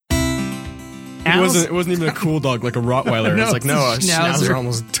It wasn't even a cool dog like a Rottweiler. No, It's like, no, a Schnauzer. Schnauzer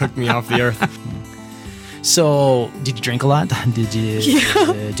almost took me off the earth. So, did you drink a lot? Did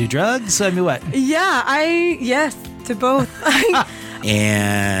you do drugs? I mean, what? Yes, to both.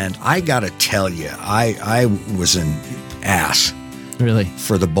 And I got to tell you, I was an ass Really?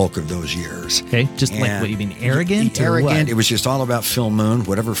 for the bulk of those years. Okay, just like And what you mean, arrogant? or Arrogant. what? It was just all about Phil Moon,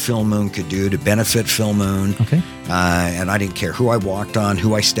 whatever Phil Moon could do to benefit Phil Moon. Okay. And I didn't care who I walked on,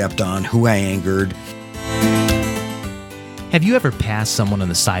 who I stepped on, who I angered. Have you ever passed someone on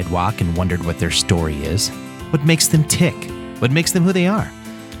the sidewalk and wondered what their story is? What makes them tick? What makes them who they are?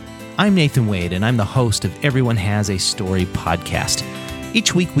 I'm Nathan Wade, and I'm the host of Everyone Has a Story podcast.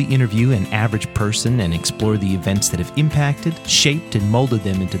 Each week, we interview an average person and explore the events that have impacted, shaped, and molded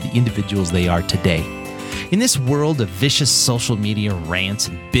them into the individuals they are today. In this world of vicious social media rants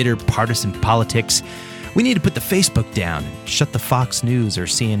and bitter partisan politics, we need to put the Facebook down and shut the Fox News or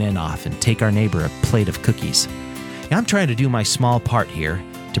CNN off and take our neighbor a plate of cookies. I'm trying to do my small part here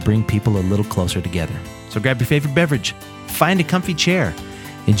to bring people a little closer together. So grab your favorite beverage, find a comfy chair,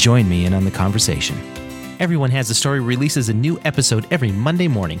 and join me in on the conversation. Everyone Has a Story releases a new episode every Monday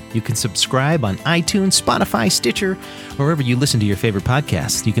morning. You can subscribe on iTunes, Spotify, Stitcher, or wherever you listen to your favorite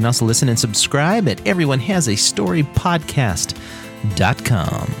podcasts. You can also listen and subscribe at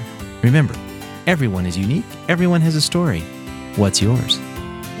everyonehasastorypodcast.com. Remember, everyone is unique. Everyone has a story. What's yours?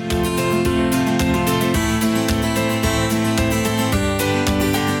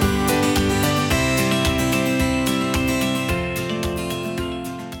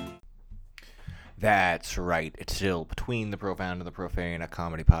 That's right. It's still Between the Profound and the Profane, a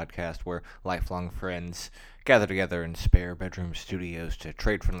comedy podcast where lifelong friends gather together in spare bedroom studios to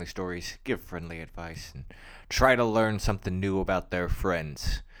trade friendly stories, give friendly advice, and try to learn something new about their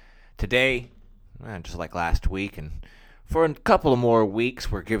friends. Today, just like last week, and for a couple of more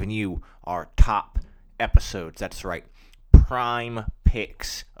weeks, we're giving you our top episodes. That's right. Prime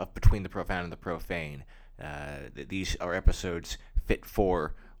picks of Between the Profound and the Profane. These are episodes fit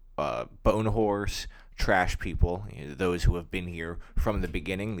for bone whores, trash people, those who have been here from the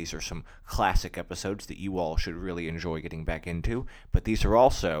beginning. These are some classic episodes that you all should really enjoy getting back into, but these are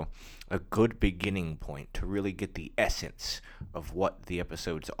also a good beginning point to really get the essence of what the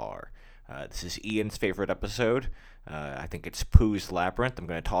episodes are. This is Ian's favorite episode. I think it's Pooh's Labyrinth. I'm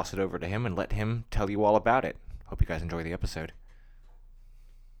going to toss it over to him and let him tell you all about it. Hope you guys enjoy the episode.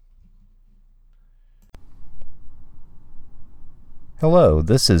 Hello,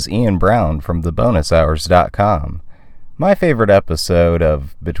 this is Ian Brown from thebonushours.com. My favorite episode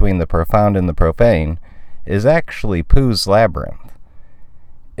of Between the Profound and the Profane is actually Pooh's Labyrinth.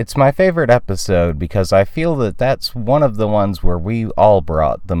 It's my favorite episode because I feel that that's one of the ones where we all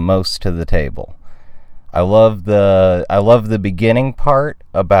brought the most to the table. I love the beginning part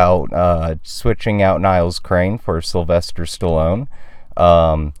about switching out Niles Crane for Sylvester Stallone,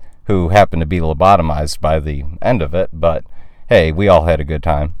 who happened to be lobotomized by the end of it, but hey, we all had a good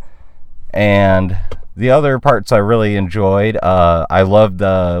time. And the other parts I really enjoyed, I loved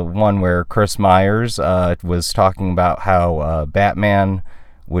the one where Chris Myers was talking about how Batman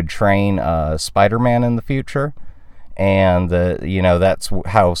would train Spider-Man in the future. And, that's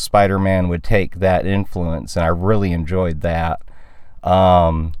how Spider-Man would take that influence, and I really enjoyed that.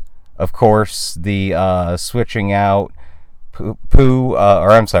 Of course, the switching out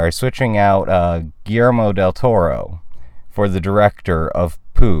switching out Guillermo del Toro for the director of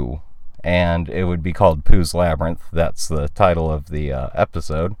Pooh, and it would be called Pooh's Labyrinth. That's the title of the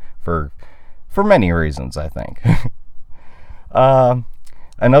episode for many reasons, I think.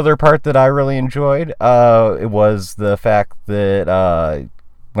 Another part that I really enjoyed it was the fact that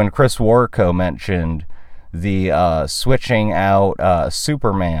when Chris Warco mentioned the switching out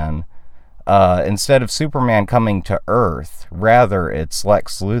Superman, instead of Superman coming to Earth, rather it's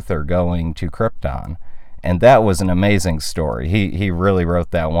Lex Luthor going to Krypton. And that was an amazing story. He really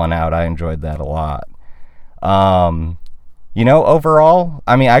wrote that one out. I enjoyed that a lot. Overall,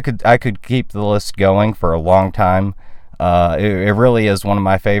 I mean, I could keep the list going for a long time. It really is one of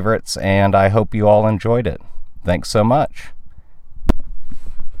my favorites, and I hope you all enjoyed it. Thanks so much.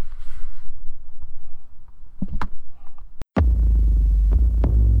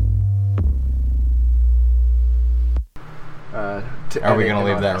 Are we gonna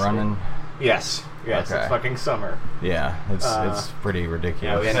leave that running? Yes, okay. It's fucking summer. Yeah, it's pretty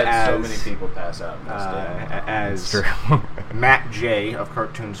ridiculous. And Had so many people pass out. As true. Matt J. of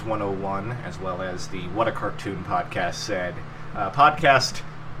Cartoons 101, as well as the What a Cartoon podcast said, podcast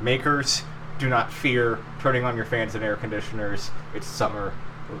makers, do not fear turning on your fans and air conditioners. It's summer.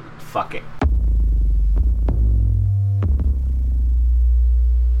 Fuck it.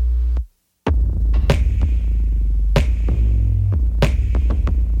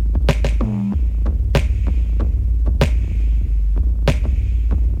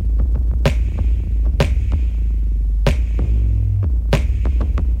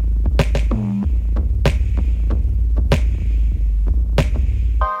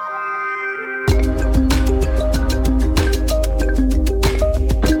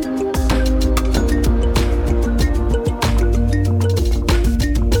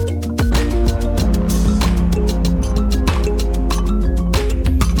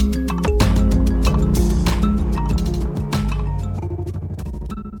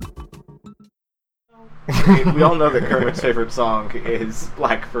 We all know that Kermit's favorite song is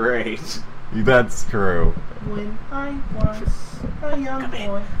Black Parade. That's true. When I was a young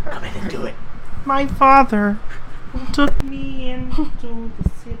boy, Come in and do it. my father took me into the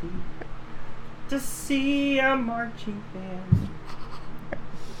city to see a marching band.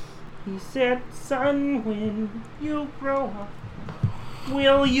 He said, son, when you grow up,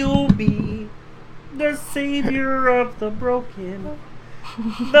 will you be the savior of the broken,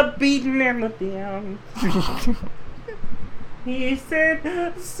 the beaten and the damned? He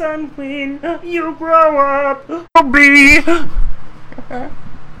said, son, when you grow up, you'll be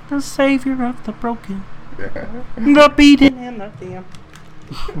the savior of the broken, the beaten and the damned.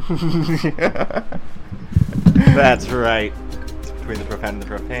 That's right. It's Between the Profound and the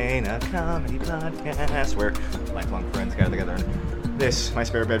Profane, a comedy podcast where lifelong friends gather together in this, my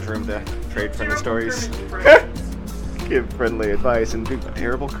spare bedroom, to trade friendly stories, give friendly advice, and do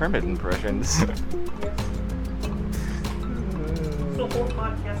terrible Kermit impressions. The whole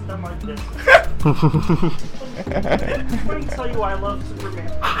podcast done like this. Let me tell you why I love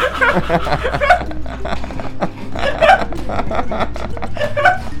Superman.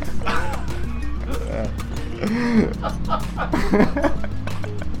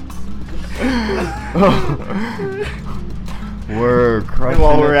 We're crushing And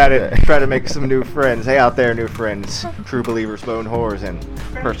while we're at it, today. try to make some new friends. Hey out there, new friends. True believers, bone whores, and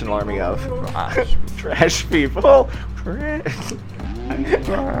personal army of trash people.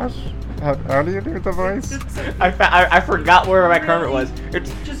 How do you do the voice? I forgot where my Kermit was.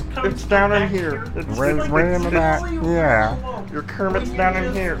 It's down in here. Where am I at? Yeah, Your Kermit's down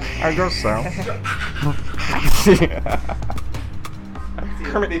in here. I guess so.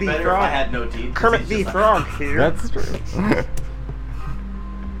 Kermit It'd be the better if Frog. I had no teeth. 'cause Kermit he's the just Frog here. That's true.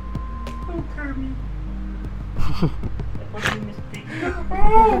 Oh, Kermit.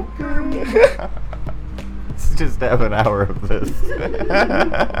 Oh, Kermit. Let's just have an hour of this.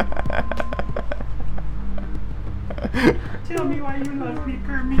 Tell me why you love me,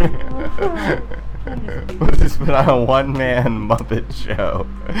 Kermit. We'll just put on a one-man Muppet show.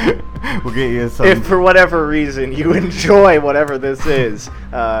 We'll get you some. If for whatever reason you enjoy whatever this is,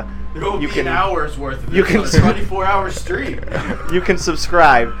 It'll you be can an hour's worth of you it can on a 24-hour stream. you can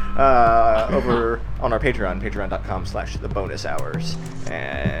subscribe over on our Patreon, patreon.com/thebonushours.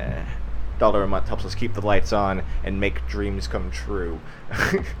 $1 a month helps us keep the lights on and make dreams come true.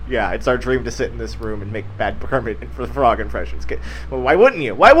 Yeah, it's our dream to sit in this room and make bad Kermit for the Frog impressions. Well, why wouldn't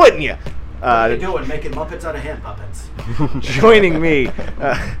you? Why wouldn't you? What are you doing? Making Muppets out of hand puppets. Joining me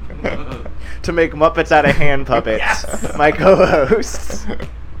to make Muppets out of hand puppets, Yes! my co-hosts.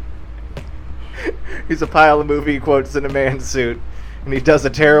 He's a pile of movie quotes in a man suit, and he does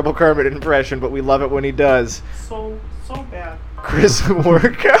a terrible Kermit impression, but we love it when he does. So bad. Chris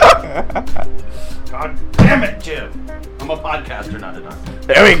Worka. God damn it, Jim! I'm a podcaster, not a doctor.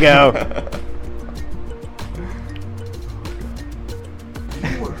 There we go.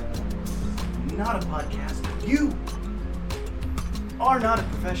 You are not a podcaster. You are not a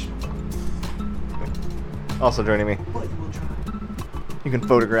professional, Also joining me, but you will try. you can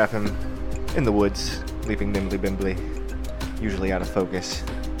photograph him in the woods, leaping nimbly bimbly, usually out of focus.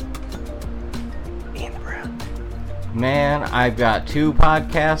 Ian the Brown. Man, I've got 2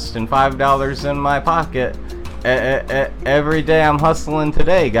 podcasts and $5 in my pocket. Every day I'm hustling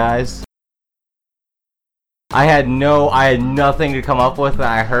today, guys. I had nothing to come up with, and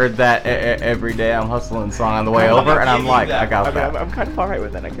I heard that every day I'm hustling song on the way I'm over, gonna and I'm give you like, that. I got I mean, that. I'm kind of alright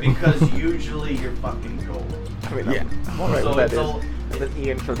with that. I can. Because usually you're fucking gold. I mean, Yeah. I'm alright So with that. it's all- Is an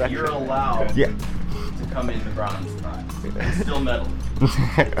Ian introduction. You're allowed Yeah. to come in the bronze spot. It's still metal.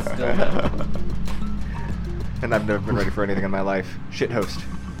 It's still metal. And I've never been ready for anything in my life. Shit host,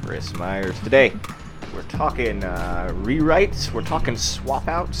 Chris Myers. Today, we're talking rewrites, we're talking swap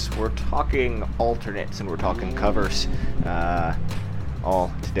outs, we're talking alternates, and we're talking covers.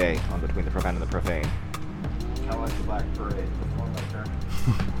 All today on Between the Profound and the Profane. I like the Black Parade before my turn.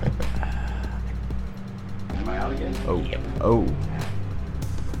 Am I out again? Oh. Oh.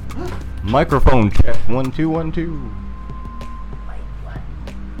 Microphone check. 1 2 1 2.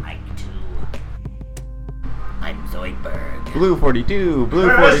 Mike 2. I'm Zoidberg. Blue 42.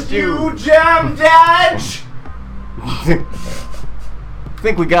 Blue 42. Jam Dash!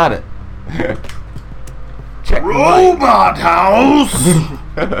 Think we got it. Check. Robot House!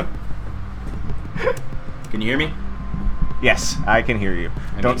 Can you hear me? Yes, I can hear you.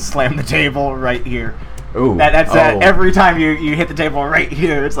 Don't slam the table right here. Ooh. That's oh. every time you hit the table right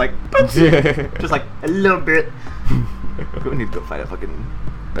here, it's like just like a little bit. We need to go find a fucking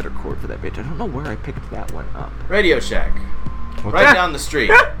better chord for that bitch. I don't know where I picked that one up. Radio Shack. Right down the street.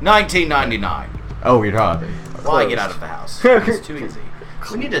 $19.99. Oh, you're talking. Why get out of the house? It's too easy.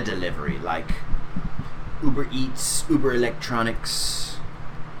 We need a delivery, like Uber Eats, Uber Electronics,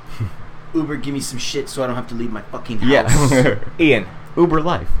 Uber give me some shit so I don't have to leave my fucking house. Yeah. Ian, Uber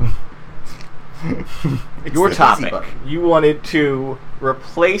Life. It's your the easy topic. button. You wanted to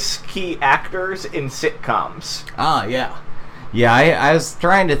replace key actors in sitcoms. Ah, yeah. Yeah, I was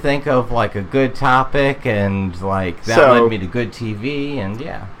trying to think of like a good topic, and like that So- led me to good TV, and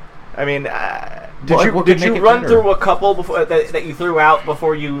yeah. I mean, What could did make you it run better? through a couple before that you threw out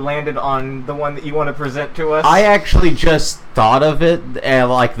before you landed on the one that you want to present to us? I actually just thought of it, and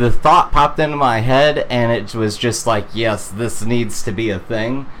like the thought popped into my head, and it was just like, yes, this needs to be a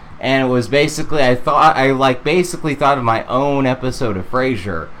thing. And it was basically, I basically thought of my own episode of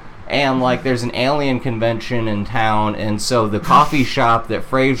Frasier. And like, there's an alien convention in town, and so the coffee shop that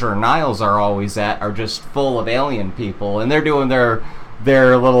Frasier and Niles are always at are just full of alien people, and they're doing their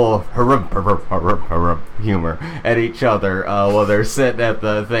little humor at each other while they're sitting at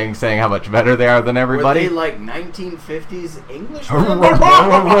the thing saying how much better they are than everybody. Were they like 1950s English?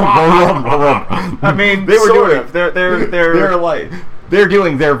 I mean, They were sort doing- of. They're They're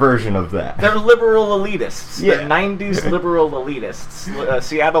doing their version of that. They're liberal elitists. Yeah. The '90s liberal elitists,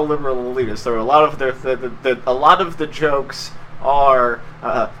 Seattle liberal elitists. There are a lot of a lot of the jokes are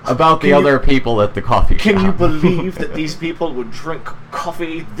About the Can you- other people at the coffee shop. Can you believe that these people would drink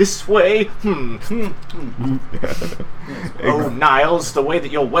coffee this way? Oh, Niles, the way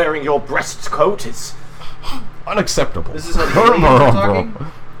that you're wearing your breast coat is Unacceptable. This is how the aliens are talking?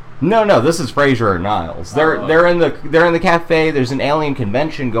 No, this is Frasier and Niles. They're in the cafe. There's an alien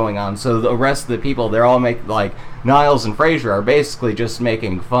convention going on, so the rest of the people, they're all like Niles and Frasier are basically just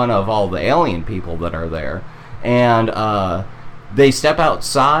making fun of all the alien people that are there. And they step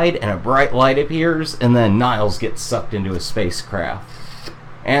outside and a bright light appears, and then Niles gets sucked into a spacecraft.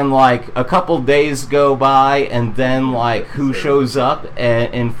 And like a couple days go by, and then like who shows up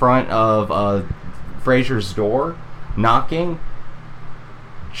in front of Frasier's door, knocking?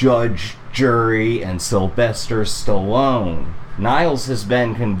 Judge, jury, and Sylvester Stallone. Niles has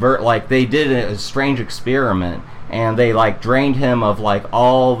been they did a strange experiment, and they like drained him of like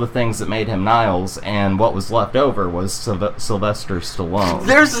all the things that made him Niles, and what was left over was Sylvester Stallone.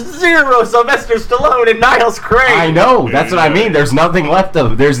 There's zero Sylvester Stallone in Niles Crane. I know, that's what I mean. There's nothing left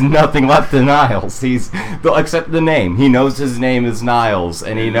of Niles. Except the name. He knows his name is Niles,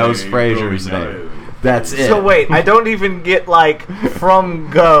 and he knows Frasier's name. That's it. So wait, I don't even get like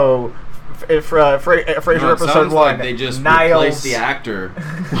from go. Frasier No, it episode sounds 1. like they just Niles. replaced the actor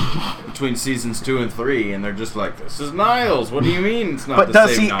between seasons 2 and 3, and they're just like, "This is Niles. What do you mean it's not But the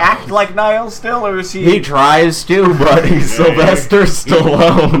does same he Niles?" act like Niles still, or is he? He tries to, but he's Sylvester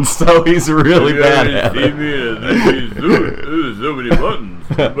Stallone, so he's really bad at it. There's so many buttons,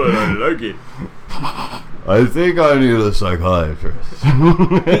 but I like it. I think I need a psychiatrist.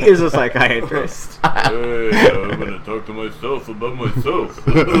 He is a psychiatrist. Hey, I'm gonna talk to myself about myself.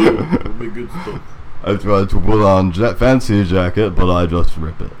 It'll be good stuff. I tried to put on fancy jacket, but I just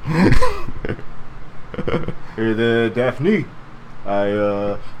rip it. Hey there, Daphne.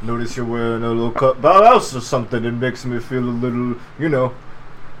 I notice you're wearing a little cut blouse or something. It makes me feel a little,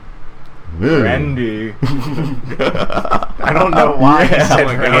 Randy. I don't know why I said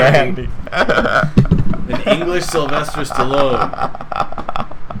Randy. An English Sylvester Stallone.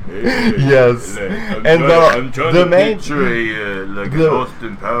 Yes. I'm trying the to main- picture like an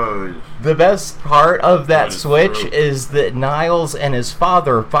Austin Powers. The best part of that his switch throat. is that Niles and his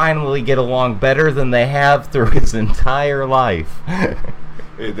father finally get along better than they have through his entire life.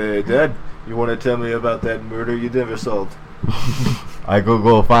 Hey there, Dad. You want to tell me about that murder you never solved? I could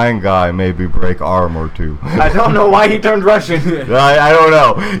go find guy, maybe break arm or two. I don't know why he turned Russian. I don't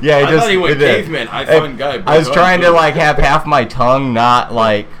know. Yeah, I thought he went caveman. I found guy. I was trying to like have half my tongue not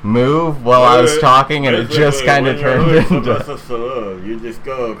like move while I was talking, and it just kind of turned into. Stallone, you just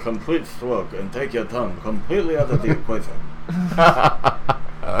go complete stroke and take your tongue completely out of the equation.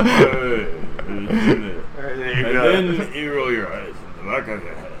 And then you roll your eyes in the back of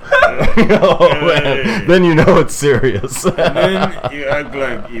your head. Oh, man. Then you know it's serious. And then you act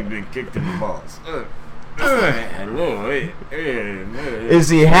like you've been kicked in the balls. Hello, hey. Is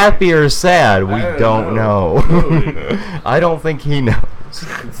he happy or sad? We I don't don't know. know. I don't think he knows.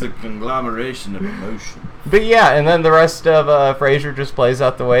 It's a conglomeration of emotion. But yeah, and then the rest of Frasier just plays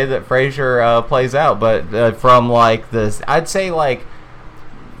out the way that Frasier plays out. But from like this, I'd say like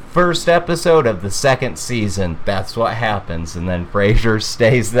first episode of the second season, that's what happens, and then Frasier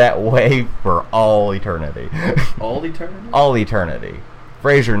stays that way for all eternity. All eternity? All eternity.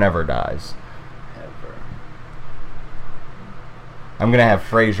 Frasier never dies. Ever. I'm gonna have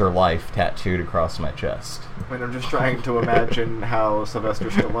Frasier Life tattooed across my chest. And I'm just trying to imagine how Sylvester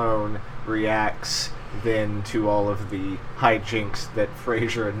Stallone reacts then to all of the hijinks that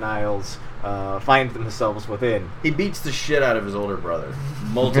Frasier and Niles find themselves within. He beats the shit out of his older brother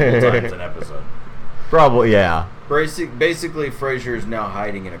multiple times an episode. Probably, yeah. Basically, Frasier is now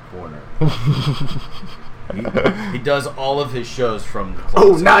hiding in a corner. He does all of his shows from the closet.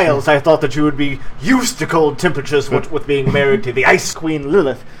 Oh, Niles, I thought that you would be used to cold temperatures with being married to the Ice Queen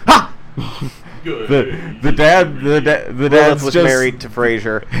Lilith. Ha! The dad's Lilith was just married to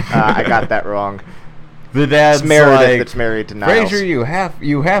Frasier. I got that wrong. The dad's It's Meredith like, that's married to Niles. Frasier,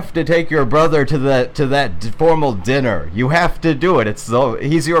 you have to take your brother to that formal dinner. You have to do it.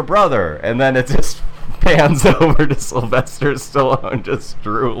 He's your brother. And then it just pans over to Sylvester Stallone just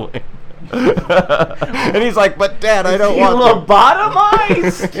drooling. And he's like, "But Dad, I don't want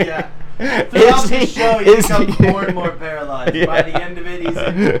lobotomized." Yeah. Throughout the show, he becomes more and more paralyzed. Yeah. By the end of it, he's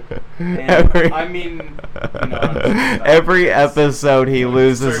every episode he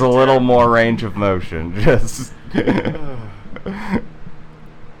loses a little more range of motion. Just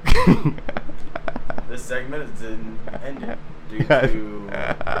this segment is ended due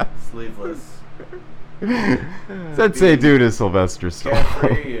to Sleeveless. I'd say due to Sylvester Stallone.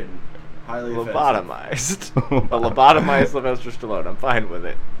 Carefree and highly Lobotomized. A lobotomized Sylvester Stallone. I'm fine with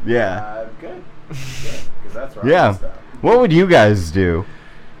it. Yeah. Good. Because that's right. Yeah. What would you guys do?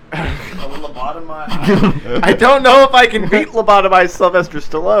 Lobotomize. I don't know if I can beat lobotomized Sylvester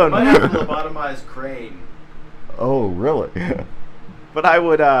Stallone. Might have to lobotomize Crane. Oh, really? But I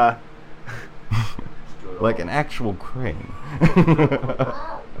would, like an actual crane.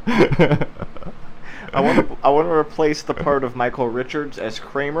 I want to replace the part of Michael Richards as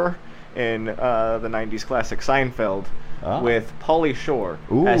Kramer in the 90s classic Seinfeld with Pauly Shore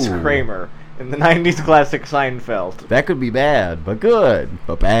as Ooh. Kramer in the 90s classic Seinfeld. That could be bad, but good,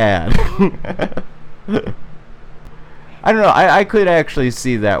 but bad. I don't know. I could actually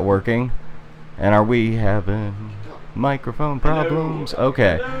see that working. And are we having microphone problems?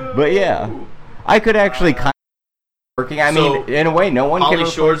 Okay. But yeah, I could actually kind of working. I mean, in a way, no one can.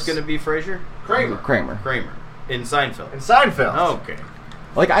 Pauly Shore's going to be Frasier? Kramer. In Seinfeld. In Seinfeld. Okay.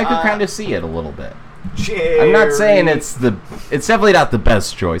 Like, I could kind of see it a little bit. Jerry. I'm not saying it's definitely not the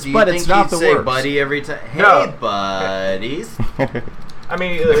best choice, but it's not the say worst. buddy every time? Hey, No. buddies. I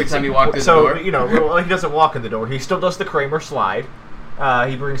mean, Every time you walk through the door? you know, well, he doesn't walk in the door. He still does the Kramer slide.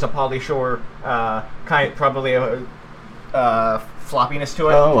 He brings a Pauly Shore probably a floppiness to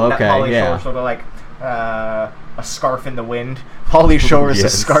it. Oh, okay, That Pauly yeah. Shore sort of like a scarf in the wind. Pauly Shore is a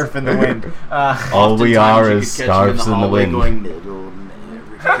Yes. scarf in the wind. All we are Oftentimes you is could catch him scarves in the hallway wind. Going, Middle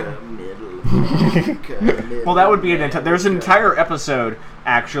America, Middle America, Well, that would be Middle there's an America. entire episode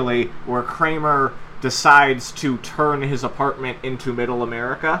actually where Kramer decides to turn his apartment into Middle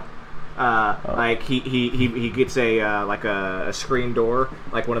America. Like he gets a screen door,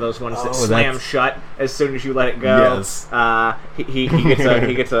 like one of those ones that Oh, slam that's- shut as soon as you let it go. Yes. He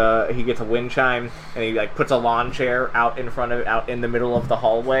gets a wind chime, and he like puts a lawn chair out in the middle of the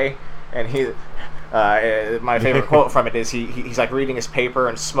hallway, and my favorite quote from it is he's like reading his paper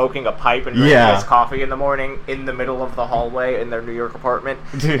and smoking a pipe and drinking Yeah. his coffee in the morning in the middle of the hallway in their New York apartment,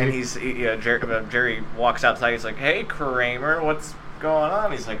 and Jerry walks outside. He's like, "Hey, Kramer, what's going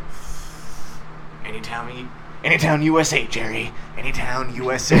on?" He's like, Anytown, USA, Jerry. Anytown,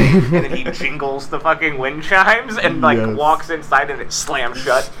 USA. And then he jingles the fucking wind chimes and Yes. walks inside and it slams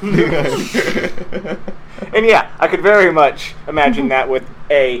shut. And yeah, I could very much imagine that with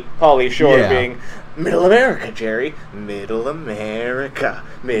Pauly Shore Yeah. being Middle America, Jerry. Middle America.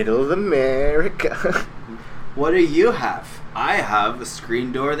 Middle America. What do you have? I have a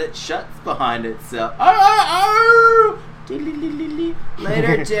screen door that shuts behind itself. Oh!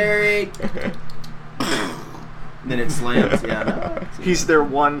 Later, Jerry. Then it slams. Yeah, no. He's their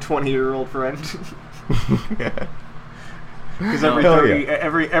 20-year-old friend. Because every Oh, 30, yeah.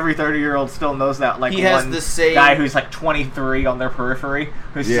 every 30-year-old still knows that. Like He has one the same- guy who's like 23 on their periphery,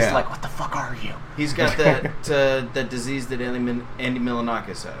 who's just Yeah. like, "What the fuck are you?" He's got that disease that Andy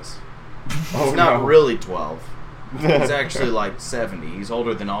Milonakis has. Oh, He's not no. really 12. He's actually like 70. He's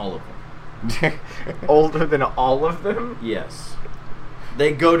older than all of them. Older than all of them. Yes.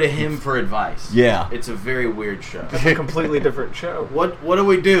 They go to him for advice. Yeah. It's a very weird show. It's a completely different show. What do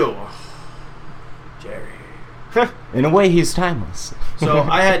we do? Jerry. In a way, he's timeless. So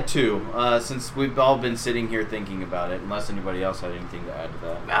I had two, since we've all been sitting here thinking about it, unless anybody else had anything to add to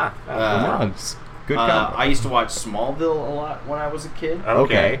that. No, it's good combo. I used to watch Smallville a lot when I was a kid.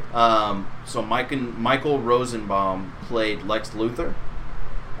 Okay. So Michael Rosenbaum played Lex Luthor.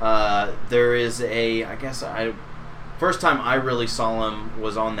 There is First time I really saw him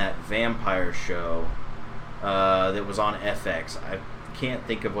was on that vampire show that was on FX. I can't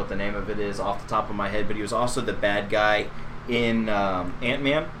think of what the name of it is off the top of my head, but he was also the bad guy in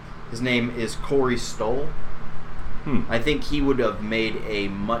Ant-Man. His name is Corey Stoll. I think he would have made a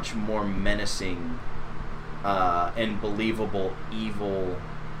much more menacing and believable evil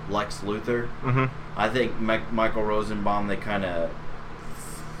Lex Luthor. Mm-hmm. I think Michael Rosenbaum, they kind of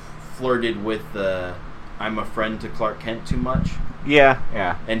flirted with the I'm a friend to Clark Kent too much. Yeah.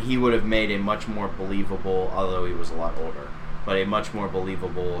 And he would have made a much more believable, although he was a lot older, but a much more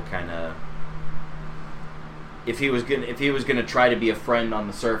believable kind of. If he was gonna try to be a friend on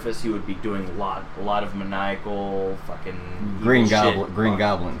the surface, he would be doing a lot of maniacal fucking Green evil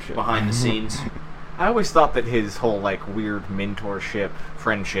Goblin shit behind the scenes. I always thought that his whole like weird mentorship,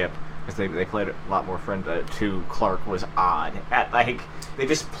 friendship, because they played a lot more friend to Clark, was odd. They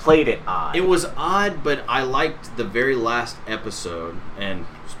just played it odd. It was odd, but I liked the very last episode. And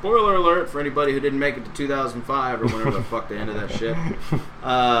spoiler alert for anybody who didn't make it to 2005 or whenever the fuck the end of that shit.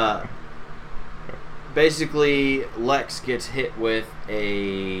 Basically, Lex gets hit with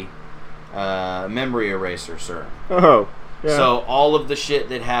a memory eraser serum. Oh. Yeah. So all of the shit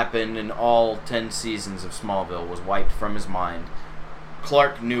that happened in all 10 seasons of Smallville was wiped from his mind.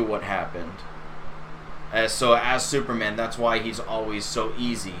 Clark knew what happened. As Superman, that's why he's always so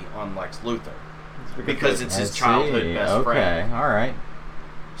easy on Lex Luthor. Because it's his childhood best friend. Okay, alright.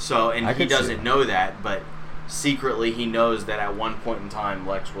 So, and I he could see doesn't know that, but secretly he knows that at one point in time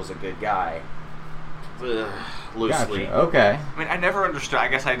Lex was a good guy. Loosely. Gotcha. Okay. I mean, I never understood. I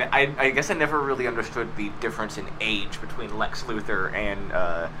guess I never really understood the difference in age between Lex Luthor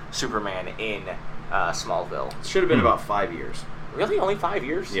and Superman in Smallville. It should have been about 5 years. Really, only 5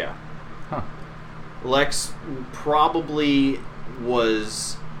 years? Yeah. Huh. Lex probably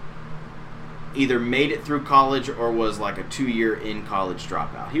was either made it through college or was like a 2-year in college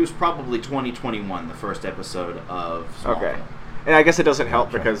dropout. He was probably 2021, the first episode of Smallville. Okay. And I guess it doesn't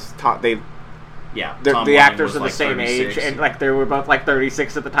help because Yeah, the actors are the same 36. Age, and like they were both like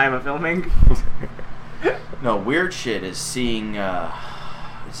 36 at the time of filming. No, weird shit is seeing.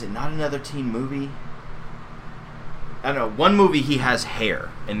 Is it not another teen movie? I don't know. One movie he has hair,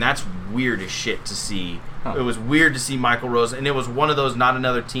 and that's weird as shit to see. Huh. It was weird to see Michael Rosen, and it was one of those not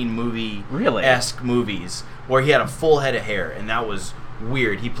another teen movie esque movies where he had a full head of hair, and that was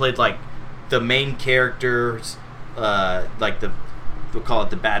weird. He played like the main characters, like we'll call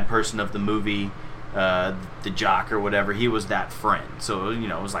it the bad person of the movie, the jock or whatever. He was that friend. So,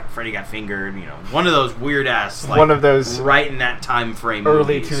 it was like Freddy Got Fingered, one of those weird ass, like, one of those right in that time frame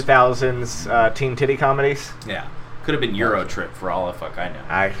early movies. 2000s teen titty comedies. Yeah. Could have been Euro Trip for all the fuck I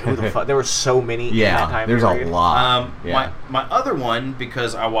know. Who the fuck? There were so many in that time there's period. A lot. My other one,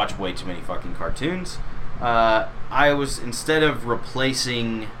 because I watch way too many fucking cartoons, I was, instead of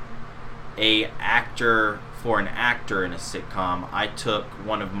replacing a actor for an actor in a sitcom, I took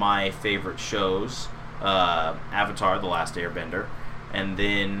one of my favorite shows, Avatar: The Last Airbender, and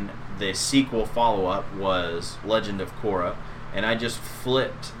then the sequel follow-up was Legend of Korra, and I just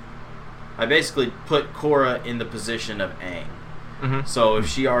flipped. I basically put Korra in the position of Aang. Mm-hmm. So if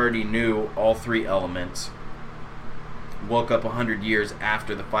she already knew all three elements, woke up 100 years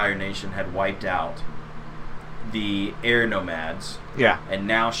after the Fire Nation had wiped out the air nomads, and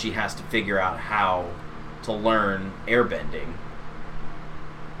now she has to figure out how to learn airbending,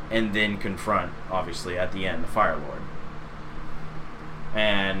 and then confront, obviously, at the end, the Fire Lord.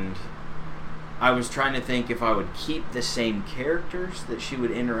 And I was trying to think if I would keep the same characters that she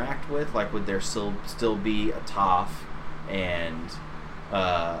would interact with, like would there still be a Toph and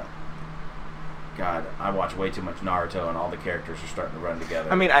God, I watch way too much Naruto, and all the characters are starting to run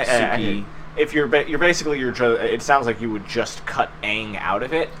together. I mean, Suki. If you're basically it sounds like you would just cut Aang out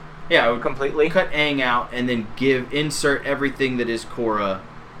of it. Yeah, I would completely cut Aang out and then insert everything that is Korra,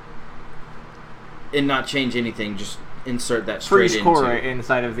 and not change anything. Just insert that straight freeze into Korra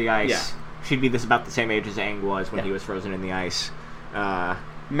inside of the ice. Yeah. She'd be about the same age as Aang was when he was frozen in the ice.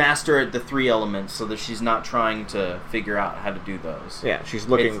 Master at the three elements, so that she's not trying to figure out how to do those. Yeah, she's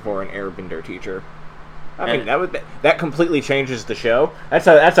looking for an airbender teacher. I mean, that completely changes the show. That's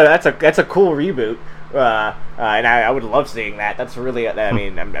a cool reboot, and I would love seeing that. That's really, I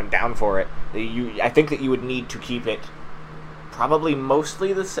mean, I'm down for it. I think that you would need to keep it probably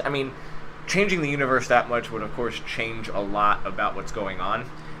mostly the same. I mean, changing the universe that much would, of course, change a lot about what's going on.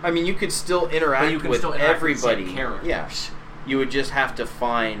 I mean, you could still interact with everybody. With characters. Yeah. You would just have to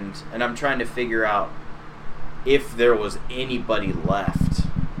find, and I'm trying to figure out if there was anybody left.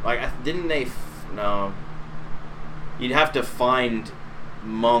 Like, didn't they? No. You'd have to find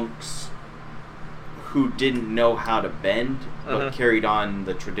monks who didn't know how to bend, but carried on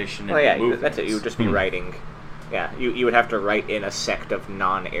the tradition. Well, and yeah, the movements. that's it. You would just be writing. Yeah, you would have to write in a sect of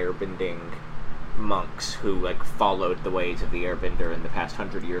non-airbending monks who like followed the ways of the airbender in the past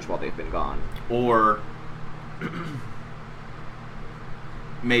 100 years while they've been gone. Or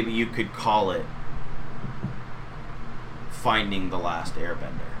maybe you could call it Finding the Last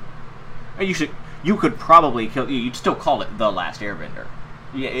Airbender. You could probably kill. You'd still call it The Last Airbender.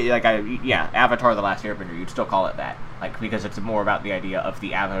 Avatar: The Last Airbender. You'd still call it that, like, because it's more about the idea of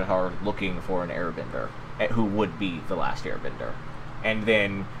the Avatar looking for an Airbender who would be the last Airbender. And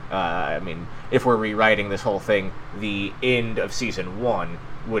then, if we're rewriting this whole thing, the end of season 1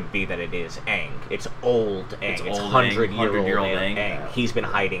 would be that it is Aang. It's old Aang. It's 100-year-old Aang. Yeah. He's been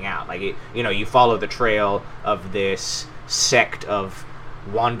hiding out. Like, you follow the trail of this sect of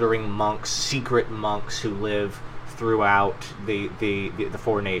wandering monks, secret monks who live throughout the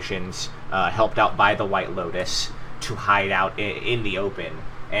 4 nations, helped out by the White Lotus, to hide out in the open,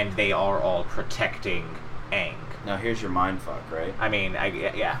 and they are all protecting Aang. Now here's your mindfuck, right? I mean,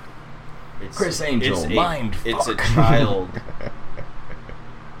 yeah. It's, Chris Angel, mindfuck. It's a child.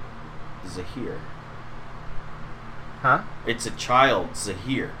 Zahir. Huh? It's a child,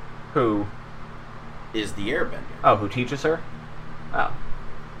 Zahir. Who is the Airbender. Oh, who teaches her? Oh.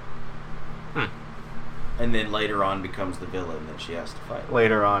 And then later on becomes the villain that she has to fight.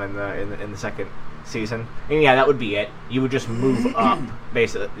 Later on in the second season. And yeah, that would be it. You would just move up,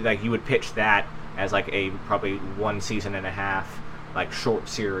 basically. Like, you would pitch that as like a probably 1 season and a half, like, short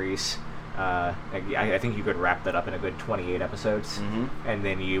series. I think you could wrap that up in a good 28 episodes. Mm-hmm. And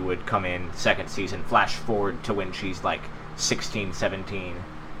then you would come in second season, flash forward to when she's like 16, 17,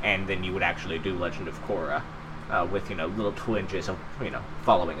 and then you would actually do Legend of Korra with, little twinges of,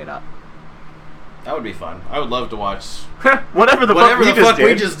 following it up. That would be fun. I would love to watch whatever the fuck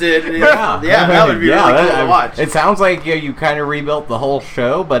we just did. Yeah, that would be really cool to watch. It sounds like you kind of rebuilt the whole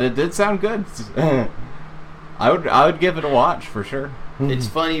show, but it did sound good. I would give it a watch for sure. It's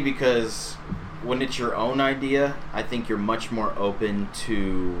funny because when it's your own idea, I think you're much more open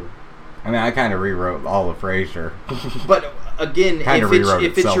to. I mean, I kind of rewrote all of Frasier. But again,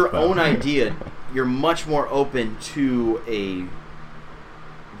 if it's your own idea, you're much more open to a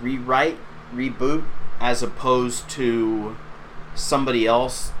reboot, as opposed to somebody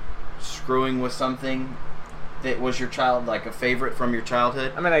else screwing with something that was your child, like a favorite from your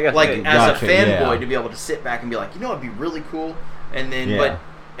childhood. I mean, I guess like as a fanboy, yeah. to be able to sit back and be like, it'd be really cool. And then, but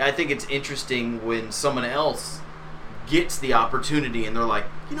I think it's interesting when someone else gets the opportunity and they're like,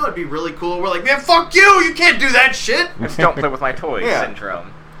 it'd be really cool. We're like, man, fuck you! You can't do that shit. It's don't play with my toys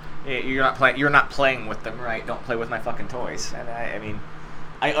syndrome. You're not playing with them, right? Don't play with my fucking toys. And I mean,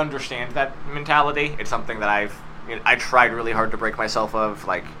 I understand that mentality. It's something that I tried really hard to break myself of,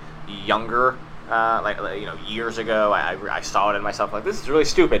 like, younger, years ago. I saw it in myself, like, this is really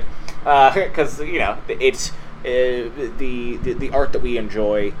stupid, because it's the art that we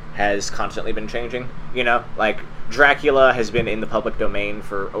enjoy has constantly been changing. Like, Dracula has been in the public domain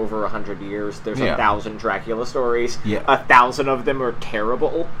for over 100 years. There's 1,000 Dracula stories. 1,000 of them are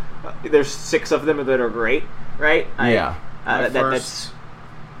terrible. There's 6 of them that are great, right? That's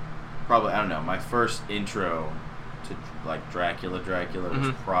probably, I don't know, my first intro to, like, Dracula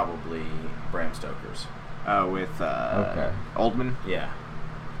was probably Bram Stoker's. With Oldman? Yeah.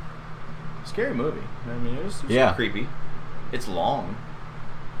 Scary movie. I mean, it was creepy. It's long.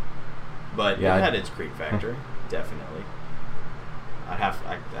 But it had its creep factor, definitely. I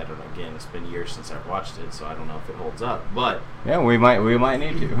don't know, again, it's been years since I've watched it, so I don't know if it holds up, but... Yeah, we might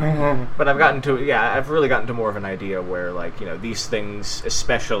need to. But I've really gotten to more of an idea where, like, these things,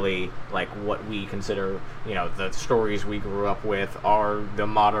 especially, like, what we consider, the stories we grew up with, are the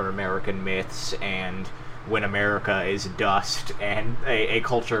modern American myths, and when America is dust and a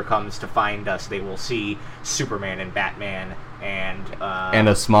culture comes to find us, they will see Superman and Batman and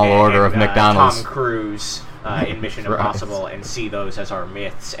a small order of McDonald's. Tom Cruise in Mission Impossible, and see those as our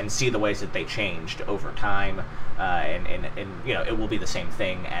myths, and see the ways that they changed over time, and it will be the same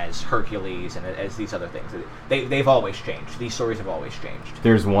thing as Hercules and as these other things. They've always changed. These stories have always changed.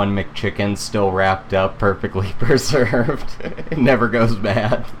 There's one McChicken still wrapped up, perfectly preserved. It never goes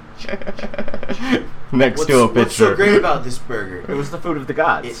bad. Next to a picture. What's so great about this burger? It was the food of the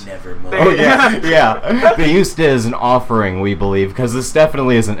gods. It never molds. Oh yeah. They used it as an offering, we believe, because this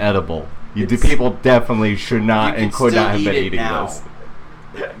definitely isn't edible. People definitely should not and could not have been eating this.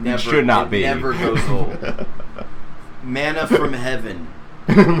 It should not be. It never goes old. Manna from heaven.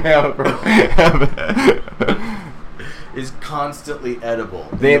 Is constantly edible.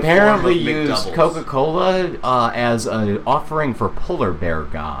 They apparently used Coca-Cola as an offering for polar bear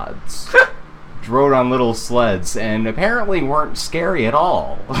gods. rode on little sleds and apparently weren't scary at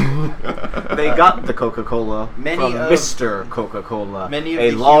all. They got the Coca-Cola from Mr. Coca-Cola,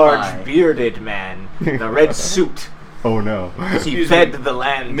 a large bearded man in a red suit. Oh no. He fed the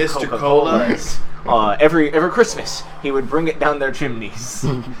land Mr. Coca-Colas. Every Christmas, he would bring it down their chimneys.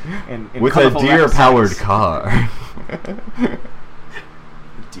 in With a deer-powered car.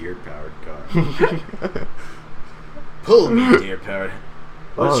 Deer-powered car. Pull me, deer-powered.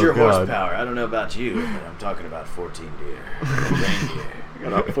 What's your horsepower? I don't know about you, but I'm talking about 14 deer. Reindeer.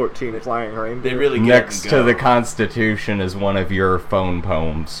 About 14 flying reindeer. They really get Next to the Constitution is one of your phone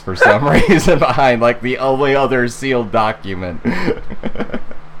poems for some reason behind, like the only other sealed document.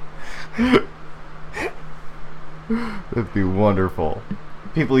 That'd be wonderful.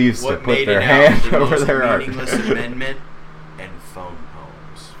 People used to put their hand over their art. Meaningless amendment and phone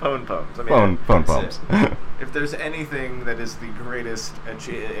poems. Phone poems. I mean, Phone poems. If there's anything that is the greatest,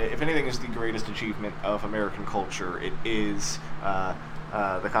 if anything is the greatest achievement of American culture, it is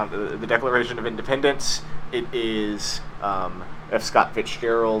the Declaration of Independence. It is F. Scott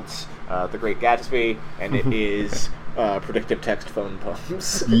Fitzgerald's The Great Gatsby, and it is predictive text phone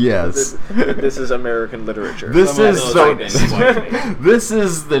poems. Yes. This is American literature. This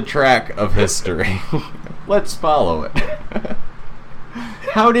is the track of history. Let's follow it.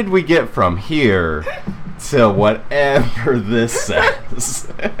 How did we get from here to whatever this says?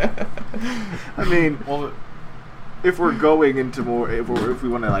 I mean, well, if we're going into more, if we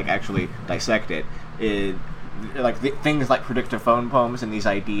want to like actually dissect it, things like predictive phone poems and these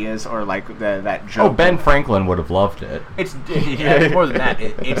ideas, or like that joke. Oh, Ben Franklin would have loved it. It's more than that.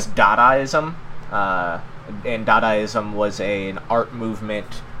 It's Dadaism, and Dadaism was an art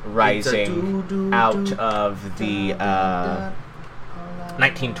movement rising out of the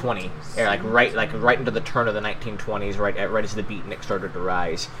 1920s, right into the turn of the 1920s, right as the beatnik started to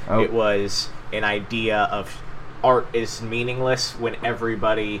rise. Oh. It was an idea of art is meaningless when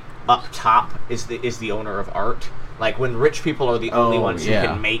everybody up top is the owner of art. Like when rich people are the only ones who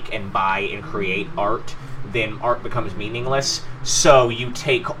can make and buy and create art, then art becomes meaningless. So you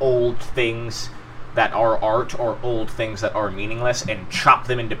take old things that are art or old things that are meaningless and chop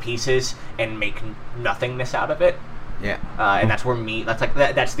them into pieces and make nothingness out of it. Yeah. And that's where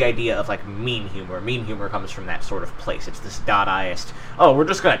that's the idea of like mean humor. Mean humor comes from that sort of place. It's this Dadaist, we're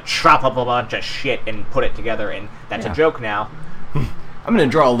just gonna chop up a bunch of shit and put it together, and that's a joke now. I'm gonna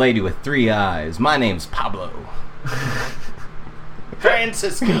draw a lady with 3 eyes. My name's Pablo.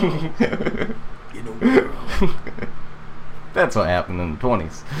 Francisco. In a world. That's what happened in the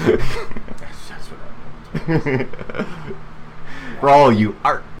 20s. That's what happened. For all you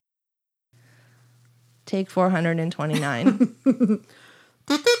art. Take 429.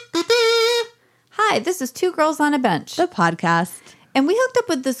 Hi, this is Two Girls on a Bench, The podcast. And we hooked up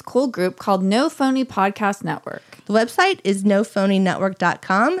with this cool group called No Phony Podcast Network. The website is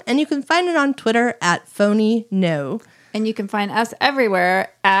nophonynetwork.com, and you can find it on Twitter at phonyno. And you can find us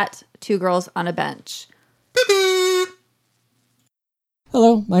everywhere at Two Girls on a Bench.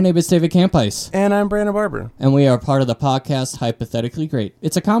 Hello, my name is David Campice. And I'm Brandon Barber. And we are part of the podcast Hypothetically Great.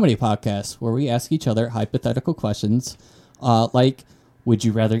 It's a comedy podcast where we ask each other hypothetical questions like, would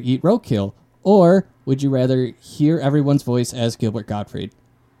you rather eat roadkill? Or would you rather hear everyone's voice as Gilbert Gottfried?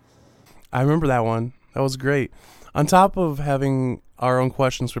 I remember that one. That was great. On top of having our own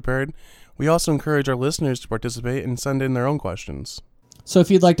questions prepared, we also encourage our listeners to participate and send in their own questions. So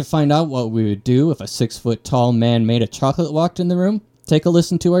if you'd like to find out what we would do if a 6-foot-tall man made of chocolate walked in the room, take a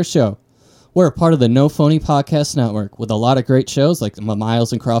listen to our show. We're a part of the No Phony Podcast Network with a lot of great shows like the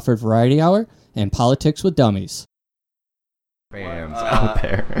Miles and Crawford Variety Hour and Politics with Dummies. Fans out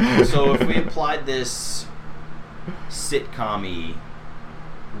there. So if we applied this sitcom-y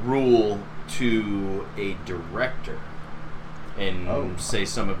rule to a director and say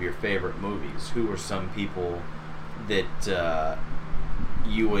some of your favorite movies, who are some people that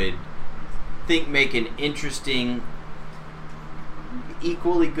you would think make an interesting,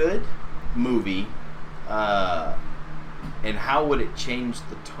 equally good movie, and how would it change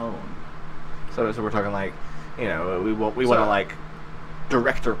the tone? So we're talking like, we want to like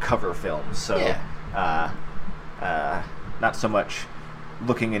director cover films. So not so much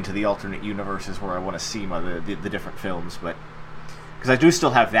looking into the alternate universes where I want to see the different films, but because I do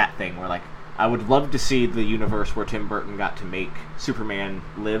still have that thing where like I would love to see the universe where Tim Burton got to make Superman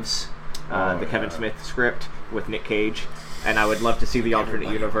Lives, the Kevin Smith script with Nick Cage. And I would love to see the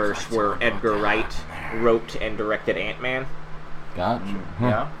alternate universe where Edgar Wright wrote and directed Ant-Man. Gotcha.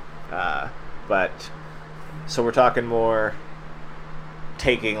 Yeah. So we're talking more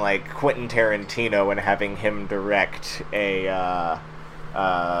taking like Quentin Tarantino and having him direct a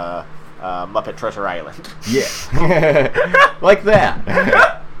Muppet Treasure Island. Yeah. Like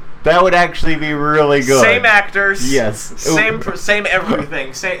that. That would actually be really good. Same actors. Yes. Same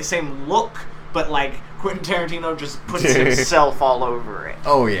everything. Same look, but like Quentin Tarantino just puts himself all over it.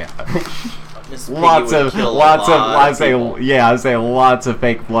 Oh yeah. Lots of I say lots of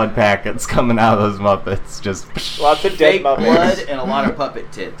fake blood packets coming out of those Muppets. Just lots of fake dead Muppets. blood and a lot of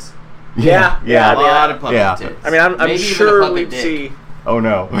puppet tits. Yeah. A lot of puppet tits. I mean, I'm Maybe even a sure puppet we'd dick. see. Oh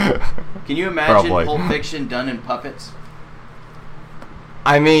no. Can you imagine Probably. Pulp Fiction done in puppets?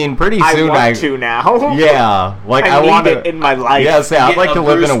 I mean, pretty soon I want to now. Yeah, like I need want it in my life. Yes, I'd like to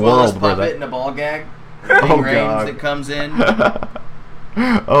live in a Bruce Willis world where puppet that. and a ball gag. Oh, Rains God. that comes in.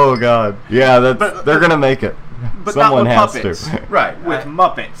 Oh god, yeah, they're gonna make it. But Someone not has with puppets. to. Right. With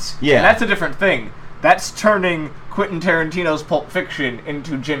Muppets. Yeah. And that's a different thing. That's turning Quentin Tarantino's Pulp Fiction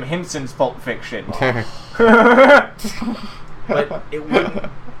into Jim Henson's Pulp Fiction. But it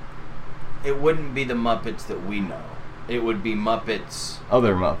wouldn't be the Muppets that we know. It would be Muppets.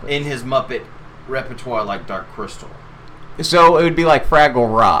 Other Muppets. In his Muppet repertoire, like Dark Crystal. So it would be like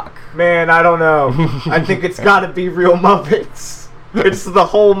Fraggle Rock. Man, I don't know. I think it's got to be real Muppets. It's the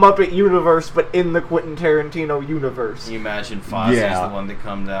whole Muppet universe, but in the Quentin Tarantino universe. Can you imagine Fozzie's the one that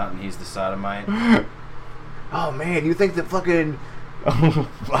comes out and he's the sodomite? Oh man, you think that fucking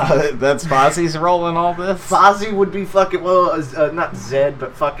that's Fozzie's role in all this? Fozzie would be fucking not Zed,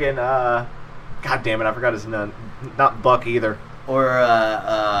 but fucking God damn it, I forgot his name. Not Buck either. Or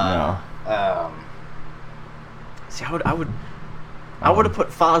No. See, I would have put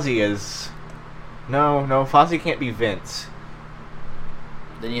Fozzie as no, Fozzie can't be Vince.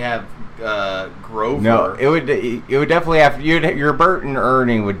 Then you have Grover. No, it would definitely have your Bert and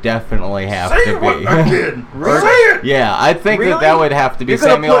Ernie would definitely have to be. Really? Yeah, I think Really? that would have to be You're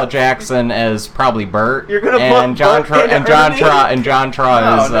gonna Samuel L. put- Jackson as probably Bert. You're gonna and put John Bert and Ernie? John Tra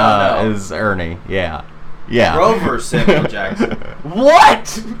No, is no. is Ernie. Yeah. Yeah. Grover Samuel Jackson.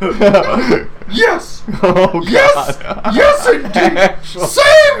 What? Yes! Oh, Yes! God. Yes, indeed! Actually.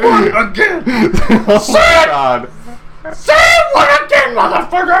 Say what again! Oh, Say it! God. Say what again,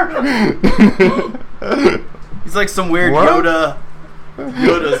 motherfucker! He's like some weird What?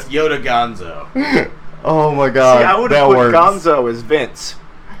 Yoda Gonzo. Oh my God. See, I would that have put works. Gonzo as Vince.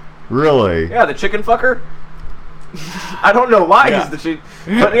 Really? Yeah, the chicken fucker. I don't know why Yeah. he's the chicken,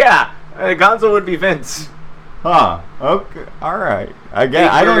 but yeah, Gonzo would be Vince. Huh. Okay. All right. I Big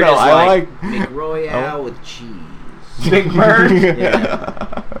guess. I don't Bird know. is I like. McRoyale with cheese. Big Bird.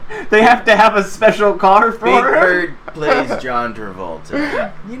 Yeah. They have to have a special car for Big him. Bird plays John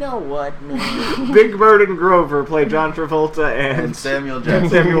Travolta. You know what, man? Big Bird and Grover play John Travolta and And Samuel Jackson.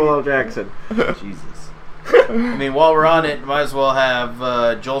 Samuel L. Jackson. Jesus. I mean, while we're on it, might as well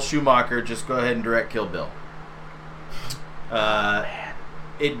have Joel Schumacher just go ahead and direct Kill Bill.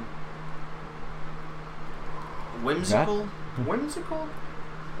 Whimsical?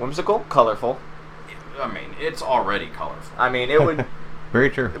 Whimsical, colorful. I mean, it's already colorful. I mean, it would. Very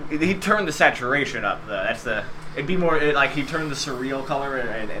true. He'd turn the saturation up, though. That's the. It'd be more like he'd turn the surreal color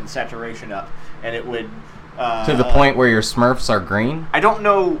and saturation up, and it would. To the point where your Smurfs are green. I don't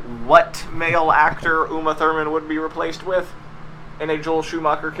know what male actor Uma Thurman would be replaced with in a Joel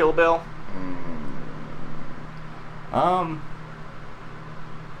Schumacher Kill Bill.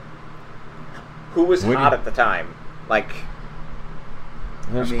 Who was Would hot you- at the time? Like,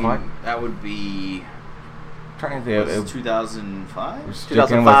 I mean, that would be. Trying to think. 2005? We're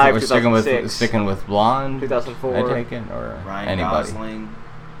 2005, sticking with blonde. 2004. I take it, or Ryan anybody. Gosling.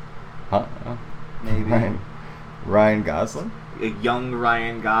 Huh? Maybe. Ryan Gosling. a young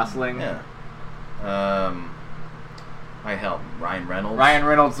Ryan Gosling. Yeah. My help, Ryan Reynolds. Ryan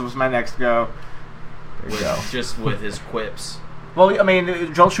Reynolds was my next go. Just with his quips. Well, I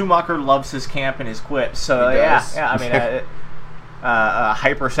mean, Joel Schumacher loves his camp and his quips, so He yeah, does. I mean,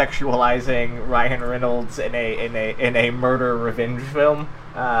 hypersexualizing Ryan Reynolds in a murder revenge film,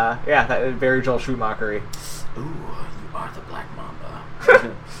 yeah, that is very Joel Schumacher-y. Ooh, you are the Black Mamba.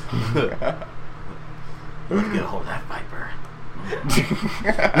 You want to get a hold of that viper.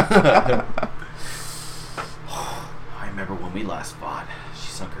 I remember when we last fought. She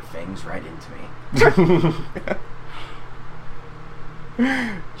sunk her fangs right into me.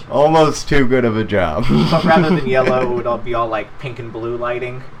 Almost too good of a job. But rather than yellow, it would all be all like pink and blue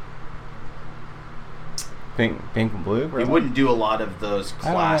lighting. Pink and blue? We wouldn't do a lot of those I don't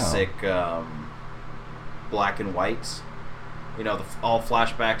know. classic black and whites. You know, all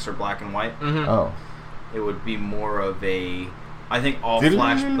flashbacks are black and white. Mm-hmm. Oh. It would be more of a... I think all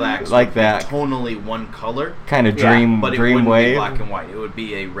flashbacks like would that. be tonally one color. Kind of dream but it dream wouldn't wave. be black and white. It would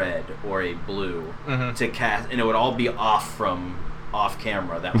be a red or a blue to cast, and it would all be off from off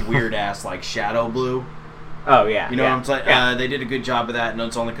camera. That weird ass like shadow blue. Oh yeah. You know what I'm saying? Yeah. They did a good job of that, and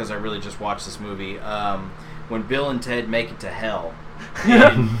it's only because I really just watched this movie. When Bill and Ted make it to hell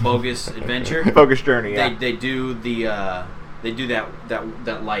in Bogus Adventure, Bogus Journey, yeah. they do the they do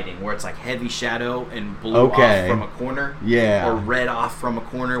that lighting where it's like heavy shadow and blue Okay. off from a corner, Yeah. or red off from a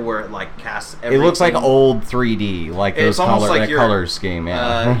corner where it like casts everything. It looks like old 3D, like It's those almost like that you're, color scheme.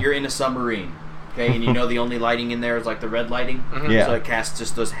 Yeah. You're in a submarine, okay, and you know the only lighting in there is like the red lighting. Yeah. So it casts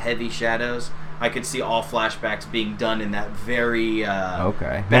just those heavy shadows. I could see all flashbacks being done in that very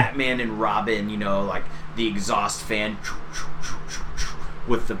Okay. Batman and Robin, you know, like the exhaust fan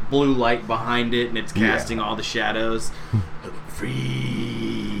with the blue light behind it, and it's casting all the shadows.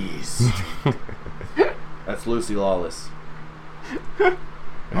 Freeze. That's Lucy Lawless.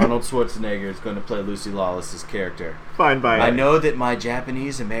 Arnold Schwarzenegger is going to play Lucy Lawless's character. Fine by I it. know that my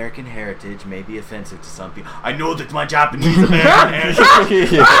Japanese American heritage may be offensive to some people. I know that my Japanese American heritage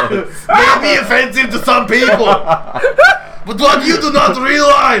may be offensive to some people. But what you do not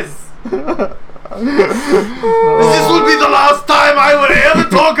realize is this will be the last time I will ever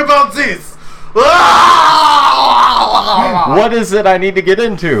talk about this. What is it I need to get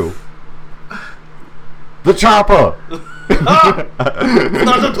into? The chopper. It's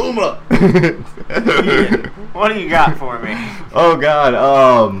not a tumor. What do you got for me? Oh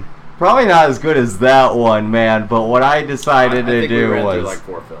God. Probably not as good as that one, man. But what I decided I to think we do ran through was like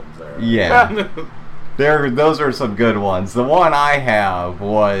 4 films there. yeah. Those are some good ones. The one I have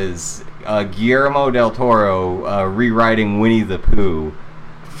was Guillermo del Toro rewriting Winnie the Pooh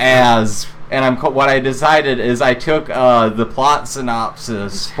what I decided is I took the plot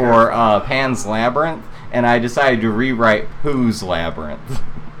synopsis for Pan's Labyrinth, and I decided to rewrite Pooh's Labyrinth.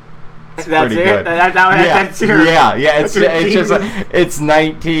 That's pretty it? good. That's your... Yeah. It's that's your just it's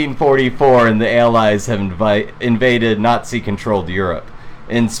 1944, and the Allies have invaded Nazi-controlled Europe.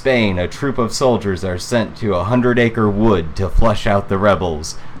 In Spain, a troop of soldiers are sent to a 100-acre wood to flush out the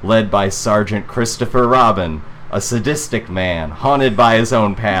rebels, led by Sergeant Christopher Robin, a sadistic man haunted by his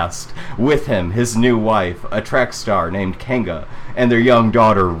own past. With him, his new wife, a Trek star named Kenga, and their young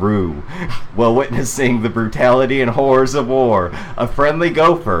daughter, Rue. While witnessing the brutality and horrors of war, a friendly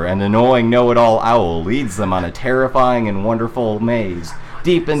gopher and annoying know-it-all owl leads them on a terrifying and wonderful maze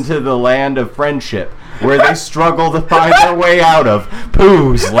deep into the land of friendship, where they struggle to find their way out of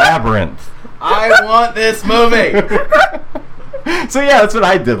Pooh's Labyrinth. I want this movie. So yeah, that's what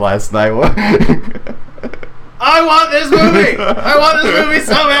I did last night. I want this movie. I want this movie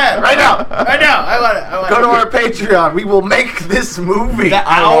so bad. Right now. I want it. Go to our Patreon. We will make this movie. The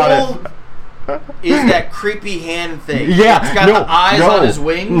owl is that creepy hand thing. Yeah, It's got the eyes on his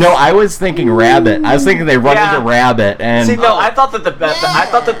wings. No, I was thinking rabbit. I was thinking they run into rabbit and. See, no, I thought that I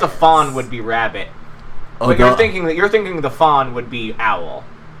thought that the fawn would be rabbit. But you're thinking the fawn would be owl.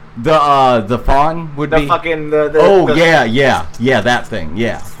 The fawn would be yeah, that thing,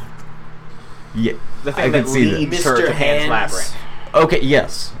 yeah. The thing that leads her to Pan's Labyrinth. Okay,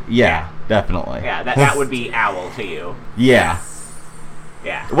 yes, yeah, definitely. Yeah, that would be owl to you. Yeah.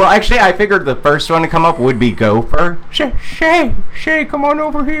 Yeah. Well, actually, I figured the first one to come up would be gopher. Shay, come on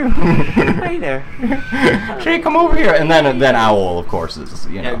over here. Hey there. Shay, come over here, and then owl, of course, is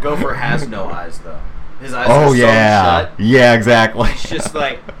Yeah, gopher has no eyes though. His eyes are sewn shut. Yeah, exactly. It's just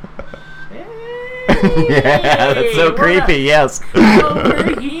like. Yeah, that's so creepy. Yes.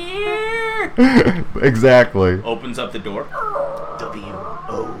 Over here. Exactly. Opens up the door.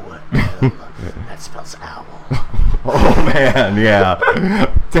 W-O-L. That spells owl. Oh man, yeah.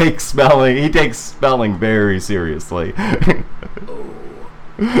 He takes spelling very seriously.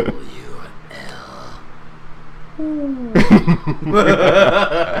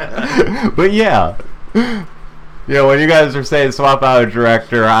 But yeah. Yeah, when you guys were saying swap out a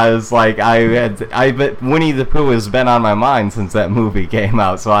director, I was like, Winnie the Pooh has been on my mind since that movie came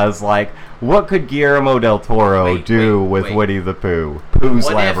out, so I was like, what could Guillermo del Toro do with Winnie the Pooh? Pooh's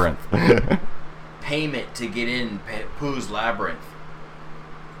What Labyrinth. Payment to get in Pooh's Labyrinth.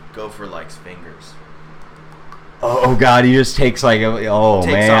 Gopher likes fingers. Oh god, he just takes like, Takes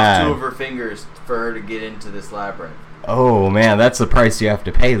off 2 of her fingers for her to get into this labyrinth. Oh man, that's the price you have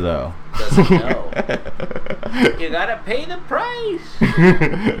to pay though. Doesn't know. You gotta pay the price.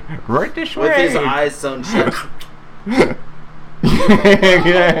 Right this way. With his eyes sewn shut.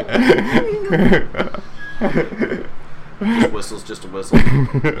 Just whistles, just a whistle.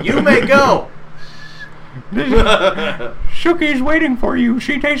 You may go. Shookie's waiting for you.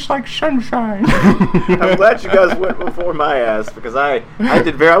 She tastes like sunshine. I'm glad you guys went before my ass because I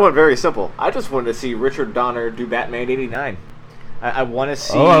went very simple. I just wanted to see Richard Donner do Batman '89. I want to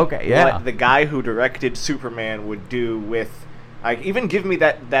see what the guy who directed Superman would do with Like, even give me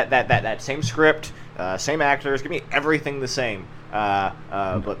that same script, same actors, give me everything the same.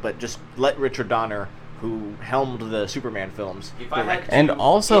 But just let Richard Donner, who helmed the Superman films, direct. And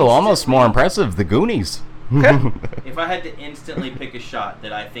also, almost more impressive, the Goonies. If I had to instantly pick a shot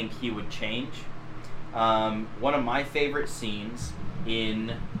that I think he would change, one of my favorite scenes in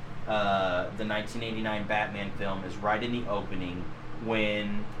the 1989 Batman film is right in the opening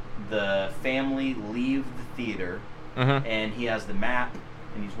when the family leave the theater and he has the map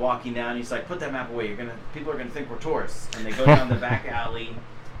and he's walking down. He's like, "Put that map away. People are gonna think we're tourists." And they go down the back alley.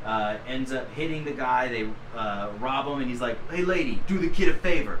 Ends up hitting the guy. They rob him, and he's like, "Hey, lady, do the kid a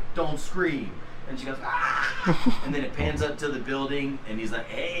favor. Don't scream." And she goes, "Ah!" And then it pans up to the building, and he's like,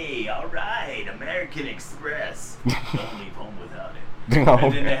 "Hey, all right, American Express. Don't leave home without it." No.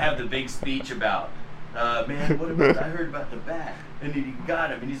 And then they have the big speech about, "Man, what about? I heard about the bat." And then he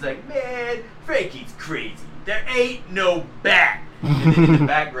got him, and he's like, "Man, Frankie's crazy. There ain't no bat." And then in the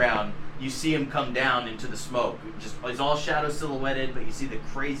background, you see him come down into the smoke. It's all shadow silhouetted, but you see the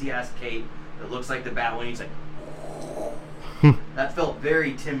crazy ass cape that looks like the Batwing. He's like, that felt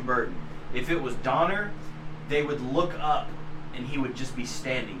very Tim Burton. If it was Donner, they would look up and he would just be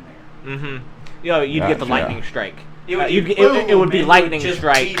standing there. You'd get the lightning strike. It would, it would be lightning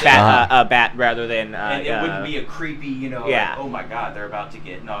strike bat rather than. And it wouldn't be a creepy, Yeah. like, oh my god, they're about to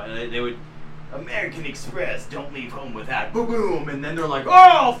get. No, they would. American Express, don't leave home without boom boom, and then they're like,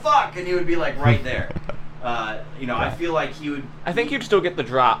 oh fuck, and he would be like right there. I feel like he would. I think you'd still get the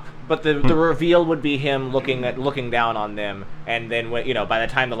drop, but the reveal would be him looking down on them, and then when by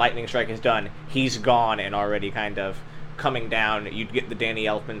the time the lightning strike is done, he's gone and already kind of coming down. You'd get the Danny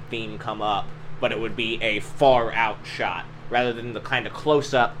Elfman theme come up, but it would be a far out shot rather than the kind of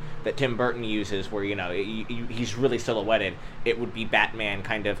close up that Tim Burton uses, where he's really silhouetted. It would be Batman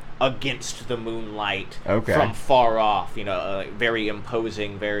kind of against the moonlight from far off. Very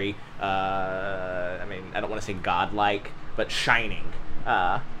imposing, very. I don't want to say godlike, but shining.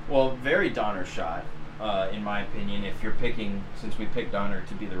 Very Donner shot, in my opinion. If you're picking, since we picked Donner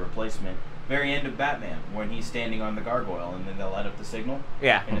to be the replacement, very end of Batman when he's standing on the gargoyle and then they'll light up the signal.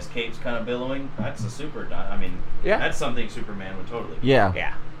 Yeah. And his cape's kind of billowing. That's a super. That's something Superman would totally do. Yeah.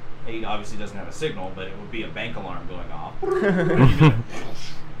 Yeah. He obviously doesn't have a signal, but it would be a bank alarm going off.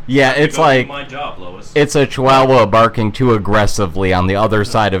 Yeah, it's like my job, Lois. It's a chihuahua barking too aggressively on the other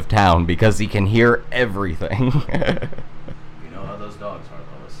side of town because he can hear everything. You know how those dogs are,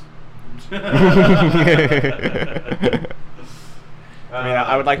 Lois.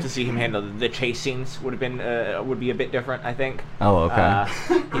 I would like to see him handle the chase scenes. Would be a bit different, I think. Oh, okay.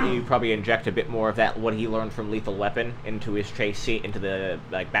 He'd probably inject a bit more of that what he learned from Lethal Weapon into his chase scene, into the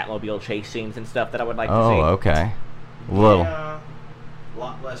Batmobile chase scenes and stuff that I would like to see. Oh, okay. Little. Yeah, a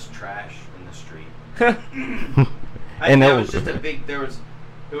lot less trash in the street. And that was just a big. It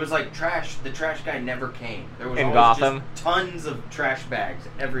was like trash. The trash guy never came. There was in always Gotham, just tons of trash bags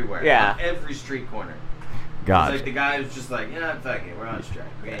everywhere. Yeah, on every street corner. God. It's like the guy was just like, yeah, fuck it, we're on strike.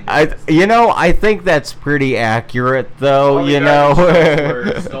 I think that's pretty accurate, though. All the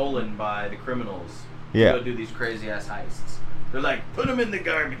garbage were stolen by the criminals. Yeah. To go do these crazy ass heists. They're like, put them in the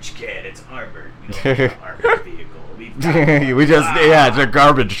garbage can. It's armored. We don't have an armored vehicle. It's a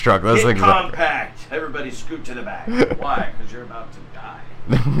garbage truck. That's exactly. Compact. Everybody scoot to the back. Why? Because you're about to die.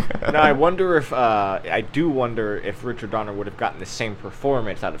 Now I do wonder if Richard Donner would have gotten the same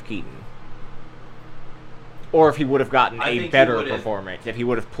performance out of Keaton. Or if he would have gotten a better performance, if he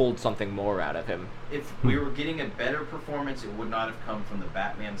would have pulled something more out of him. If we were getting a better performance, it would not have come from the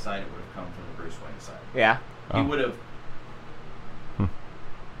Batman side, it would have come from the Bruce Wayne side. Yeah. He would have...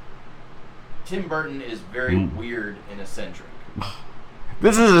 Tim Burton is very weird and eccentric.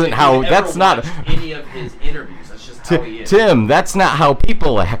 This isn't how... That's not... any of his interviews, that's just how he is. Tim, that's not how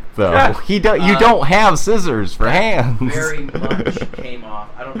people act, though. You don't have scissors for hands. Very much came off...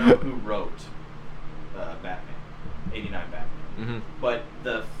 I don't know who wrote... 89 Batman. But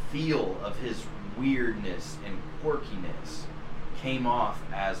the feel of his weirdness and quirkiness came off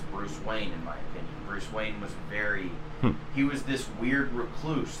as Bruce Wayne, in my opinion. Bruce Wayne was very... He was this weird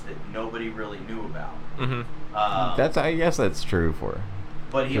recluse that nobody really knew about. I guess that's true for...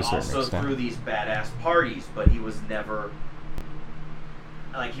 But he also threw these badass parties, but he was never...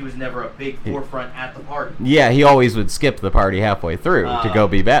 he was never a big forefront at the party. Yeah, he always would skip the party halfway through to go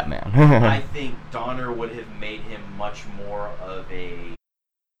be Batman. I think Donner would have made him much more of a...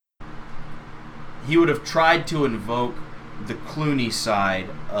 He would have tried to invoke the Clooney side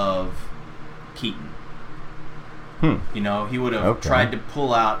of Keaton. He would have tried to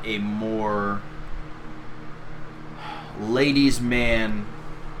pull out a more ladies' man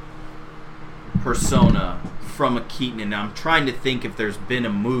persona from a Keaton, and I'm trying to think if there's been a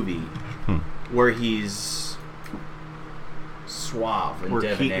movie where he's suave and Where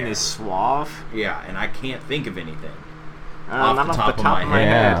debonair. Keaton is suave? Yeah, and I can't think of anything. Not off the top of my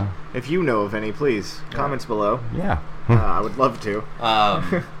head. head. If you know of any, please comments below. Yeah. I would love to.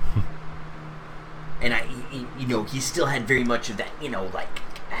 And he still had very much of that,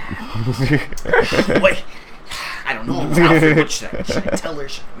 wait, I don't know. Alfred, what should I tell her?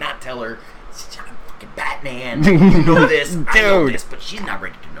 Should I not tell her? I'm fucking Batman. You know this. I know this, but she's not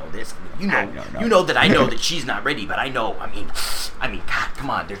ready to know this. You know that I know that she's not ready, but I know. I mean, God, come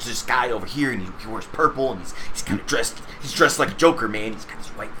on. There's this guy over here, and he wears purple, and he's kind of dressed. He's dressed like a Joker, man. He's got this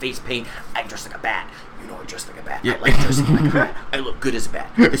white face paint. I dress like a bat. You know I dress like a bat. Yeah. I like dressing like a bat. I look good as a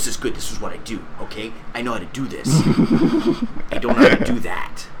bat. This is good. This is what I do, okay? I know how to do this. I don't know how to do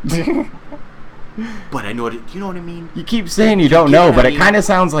that. But I know what you know what I mean? You keep saying you don't know, but it kind of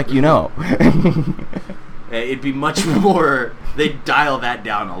sounds like you know. It'd be much more... They'd dial that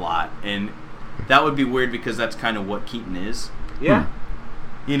down a lot, and that would be weird because that's kind of what Keaton is. Yeah.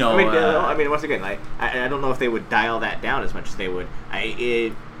 You know... I mean, once again, I don't know if they would dial that down as much as they would.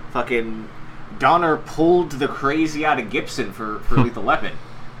 Fucking... Donner pulled the crazy out of Gibson for Lethal Weapon.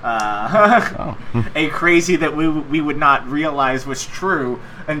 A crazy that we would not realize was true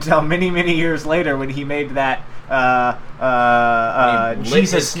until many, many years later when he made that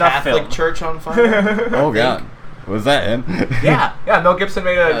Jesus snuff Catholic film. church on fire. Oh God, was that him? Yeah. Mel Gibson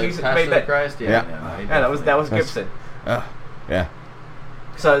made Jesus made that. Christ. That was Gibson. Yeah.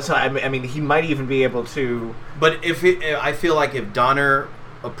 So I mean, he might even be able to. But I feel like if Donner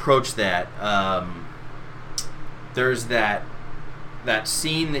approached that, there's that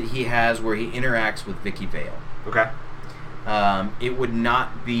scene that he has where he interacts with Vicky Vale. Okay. It would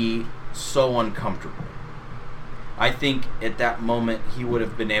not be so uncomfortable. I think at that moment he would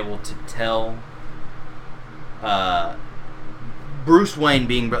have been able to tell Bruce Wayne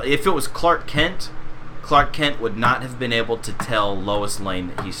being... If it was Clark Kent would not have been able to tell Lois Lane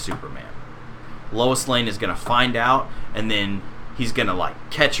that he's Superman. Lois Lane is going to find out, and then he's going to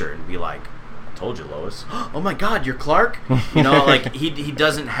catch her and be like, I told you, Lois. Oh my God, you're Clark? You know, he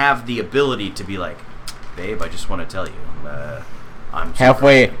doesn't have the ability to be like, babe, I just want to tell you, I'm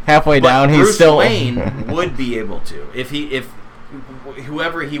halfway down. Bruce He's still Wayne would be able to if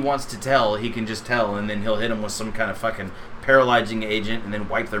whoever he wants to tell, he can just tell, and then he'll hit him with some kind of fucking paralyzing agent, and then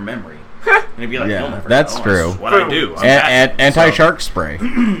wipe their memory, and he'd be like, "You'll never that's know. true. That's what I do. Anti-shark spray.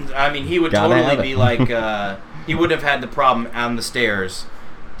 I mean, he would Gotta totally have be it. like, he would have had the problem on the stairs,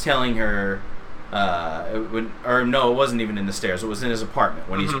 telling her. It wasn't even in the stairs. It was in his apartment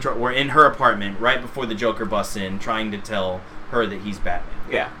when we're in her apartment right before the Joker busts in, trying to tell her that he's Batman.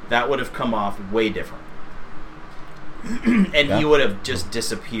 Yeah, that would have come off way different, and he would have just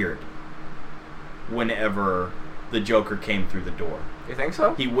disappeared whenever the Joker came through the door. You think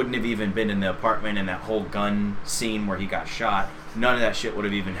so? He wouldn't have even been in the apartment, and that whole gun scene where he got shot. None of that shit would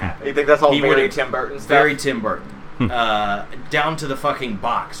have even happened. You think that's all very Tim Burton stuff? Very Tim Burton. Down to the fucking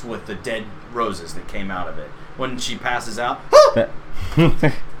box with the dead roses that came out of it when she passes out. That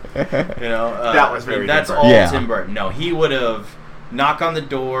was very. That's Tim all Burton. Tim Burton. No, he would have knocked on the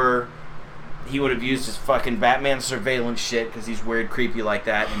door. He would have used his fucking Batman surveillance shit because he's weird, creepy like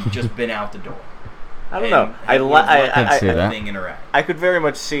that, and just been out the door. I don't know. I could very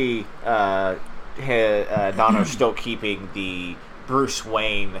much see Donner still keeping the Bruce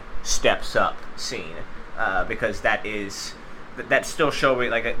Wayne steps up scene because that's still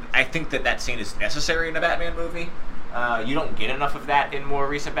showing. I think that scene is necessary in a Batman movie. You don't get enough of that in more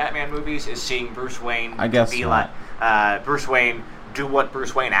recent Batman movies. Is seeing Bruce Wayne Bruce Wayne do what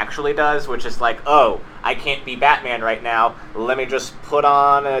Bruce Wayne actually does, which is like, oh, I can't be Batman right now. Let me just put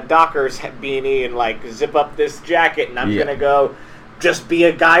on a Docker's beanie and zip up this jacket, and I'm gonna go just be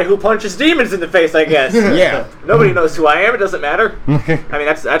a guy who punches demons in the face, I guess. Yeah. Nobody knows who I am. It doesn't matter. I mean,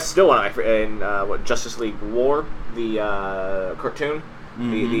 that's still one of my Justice League War, the cartoon.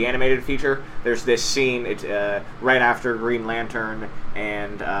 The animated feature. There's this scene. It's right after Green Lantern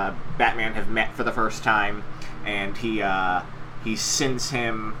and Batman have met for the first time, and he sends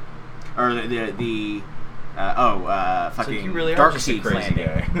him, or fucking really Darkseid's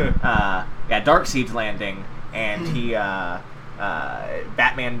landing. Darkseid's landing, and he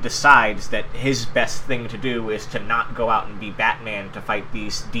Batman decides that his best thing to do is to not go out and be Batman to fight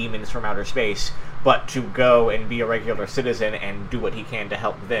these demons from outer space, but to go and be a regular citizen and do what he can to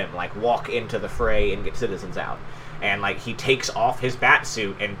help them, walk into the fray and get citizens out. And he takes off his bat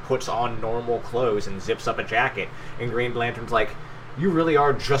suit and puts on normal clothes and zips up a jacket, and Green Lantern's like, you really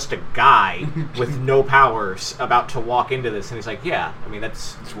are just a guy with no powers about to walk into this. And he's like, yeah, I mean,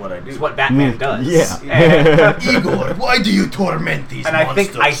 that's what I do. It's what Batman does. Yeah. Igor, why do you torment these and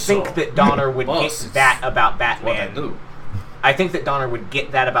monsters? I think that Donner would Boss, get that about Batman. what I do. I think that Donner would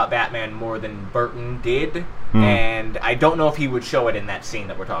get that about Batman more than Burton did, Hmm. and I don't know if he would show it in that scene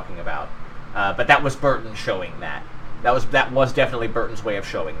that we're talking about. But that was Burton showing that. That was definitely Burton's way of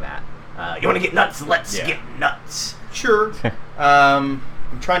showing that. You want to get nuts? Let's get nuts. Sure. I'm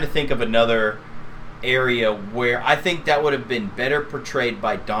trying to think of another area where I think that would have been better portrayed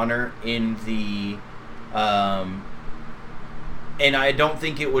by Donner in the... and I don't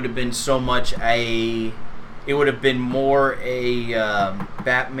think it would have been so much a... It would have been more a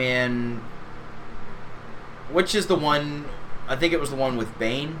Batman... Which is the one... I think it was the one with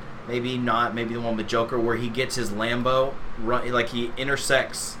Bane. Maybe not. Maybe the one with Joker where he gets his Lambo. Like he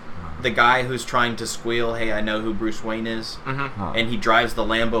intersects the guy who's trying to squeal, hey, I know who Bruce Wayne is. Mhm. And he drives the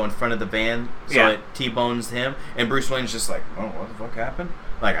Lambo in front of the van so it T-bones him. And Bruce Wayne's just like, oh, what the fuck happened?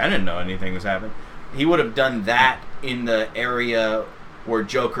 Like, I didn't know anything was happening. He would have done that in the area where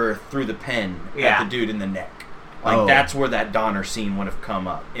Joker threw the pen at the dude in the neck. Like, that's where that Donner scene would have come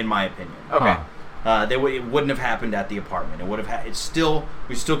up, in my opinion. Okay. It wouldn't have happened at the apartment. It would have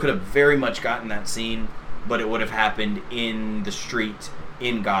we still could have very much gotten that scene, but it would have happened in the street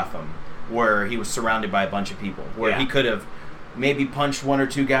in Gotham, where he was surrounded by a bunch of people, where he could have maybe punched one or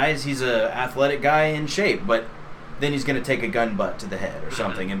two guys. He's a athletic guy in shape, but then he's going to take a gun butt to the head or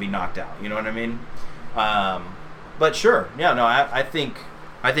something and be knocked out. You know what I mean? But sure, yeah, no, I think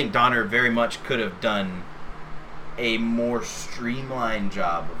Donner very much could have done a more streamlined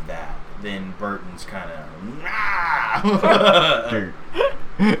job of that than Burton's kind of.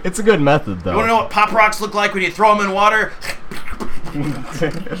 It's a good method, though. You want to know what pop rocks look like when you throw them in water?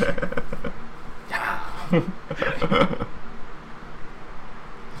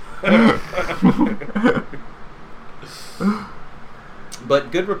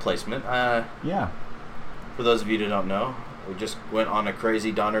 But good replacement. Yeah. For those of you who don't know, we just went on a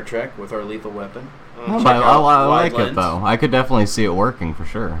crazy Donner trek with our lethal weapon. I like it, though. I could definitely see it working for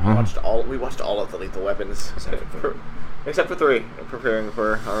sure. We watched all of the Lethal Weapons, except for 3. Preparing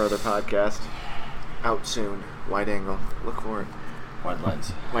for our other podcast, out soon. Wide angle. Look for it. Wide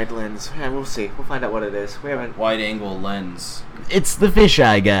lens. Wide lens. Yeah, we'll see. We'll find out what it is. We haven't. Wide angle lens. It's the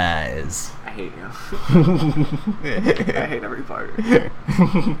fisheye guys. I hate you. I hate every part.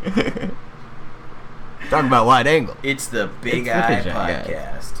 Talk about wide angle. It's the Big Eye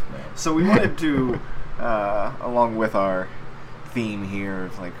Podcast. So we wanted to, along with our theme here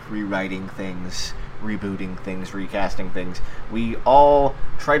of like rewriting things, rebooting things, recasting things, we all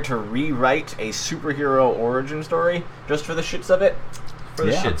tried to rewrite a superhero origin story just for the shits of it. For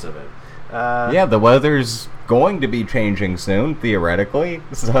the shits of it. Yeah, the weather's going to be changing soon, theoretically.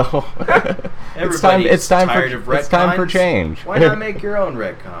 So it's time for change. Why not make your own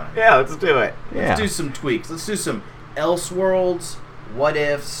retcon? Yeah, let's do it. Let's do some tweaks. Let's do some Elseworlds, what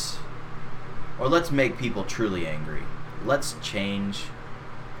ifs, or let's make people truly angry. Let's change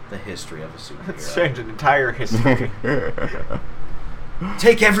the history of a superhero. Let's change an entire history.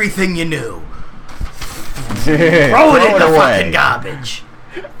 Take everything you knew. Throw it in the fucking garbage.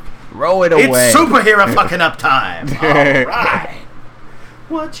 Throw it away. It's superhero fucking up time. All right.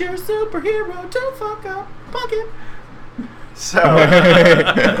 What's your superhero to fuck up? Fuck it. So,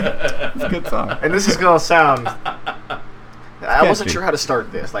 it's a good song. And this is gonna sound. I wasn't sure how to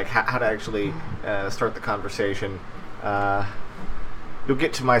start this, like how to actually start the conversation. You'll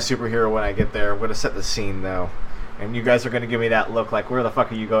get to my superhero when I get there. I'm gonna set the scene though, and you guys are gonna give me that look like, where the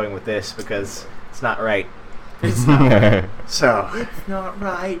fuck are you going with this? Because it's not right. It's not right. So it's not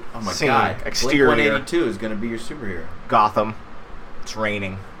right. Oh my scene, god! Exterior. Blink-182 is gonna be your superhero. Gotham. It's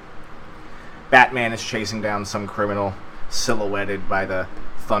raining. Batman is chasing down some criminal, silhouetted by the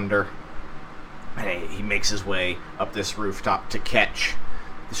thunder. And he makes his way up this rooftop to catch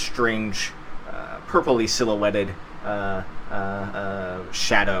the strange, purpley silhouetted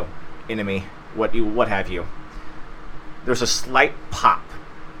shadow enemy. What have you? There's a slight pop,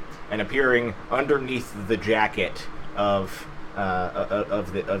 and appearing underneath the jacket of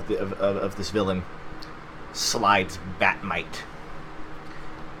this villain slides Batmite.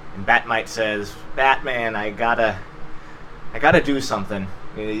 And Batmite says, "Batman, I gotta do something.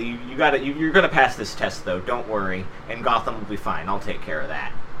 You're gonna pass this test though. Don't worry, and Gotham will be fine. I'll take care of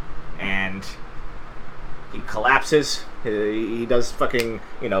that." And he collapses. He does fucking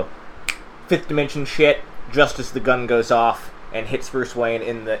fifth dimension shit just as the gun goes off and hits Bruce Wayne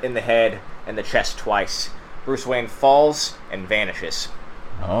in the head and the chest twice. Bruce Wayne falls and vanishes.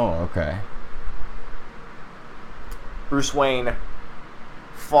 Oh, okay. Bruce Wayne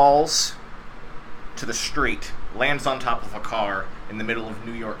falls to the street, lands on top of a car in the middle of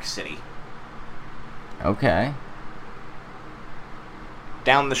New York City. Okay.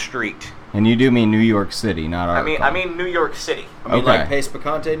 Down the street. And you do mean New York City, not our. I mean New York City. I mean, Okay. like Pace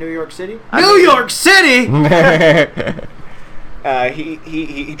Picante, New York City? York City!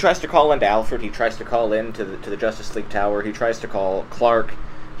 He tries to call into Alfred. He tries to call in to the Justice League Tower. He tries to call Clark.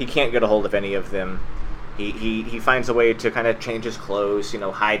 He can't get a hold of any of them. He finds a way to kind of change his clothes,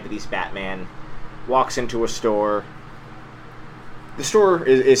 hide that he's Batman. Walks into a store. The store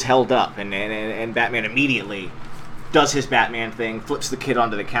is held up, and Batman immediately does his Batman thing, flips the kid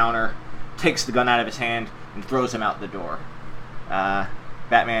onto the counter, takes the gun out of his hand, and throws him out the door.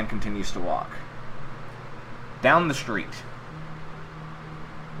 Batman continues to walk. Down the street,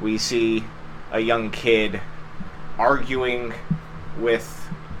 we see a young kid arguing with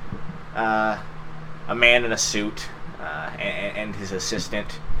a man in a suit and his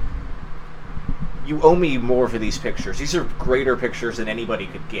assistant. You owe me more for these pictures. These are greater pictures than anybody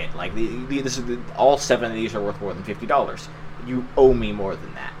could get. Like all 7 of these are worth more than $50. You owe me more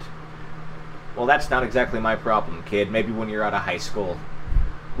than that. Well, that's not exactly my problem, kid. Maybe when you're out of high school,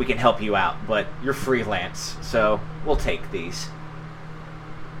 we can help you out, but you're freelance, so we'll take these.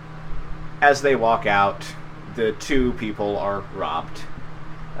 As they walk out, the 2 people are robbed.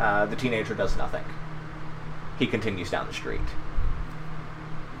 The teenager does nothing. He continues down the street.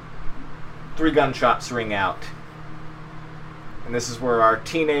 3 gunshots ring out. And this is where our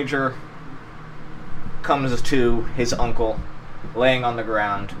teenager comes to his uncle, laying on the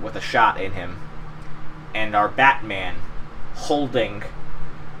ground with a shot in him. And our Batman holding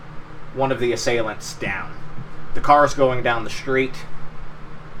one of the assailants down. The car's going down the street.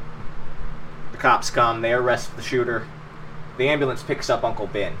 The cops come, they arrest the shooter. The ambulance picks up Uncle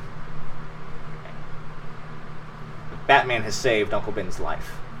Ben. Batman has saved Uncle Ben's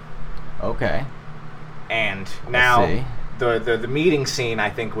life. Okay. And now the meeting scene, I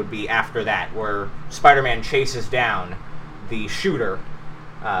think, would be after that, where Spider-Man chases down the shooter,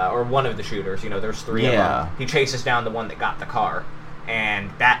 or one of the shooters. There's 3 of them. He chases down the one that got the car,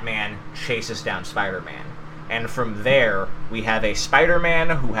 and Batman chases down Spider-Man. And from there, we have a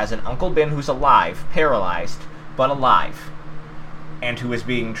Spider-Man who has an Uncle Ben who's alive, paralyzed, but alive, and who is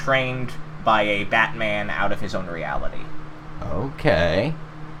being trained by a Batman out of his own reality. Okay.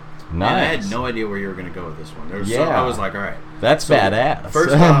 Nice. Man, I had no idea where you were going to go with this one. I was like, all right. That's badass.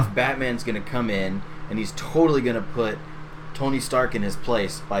 First off, Batman's going to come in, and he's totally going to put Tony Stark in his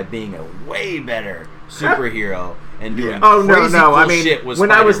place by being a way better superhero and doing crazy cool shit with when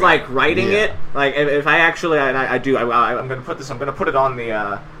Spider-Man. I was like writing it, like if I actually, I'm going to put this. I'm going to put it on the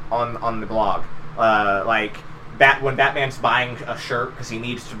on the blog. When Batman's buying a shirt because he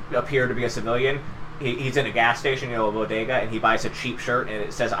needs to appear to be a civilian. He's in a gas station, a bodega, and he buys a cheap shirt, and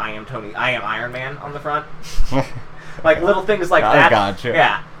it says I am Iron Man" on the front. Like little things like that. Gotcha.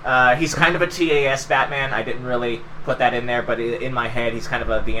 Yeah. He's kind of a TAS Batman. I didn't really put that in there, but in my head, he's kind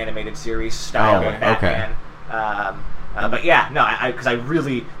of the animated series style of Batman. Okay. But yeah, no, because I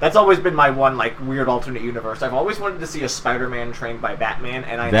really, that's always been my one weird alternate universe. I've always wanted to see a Spider-Man trained by Batman,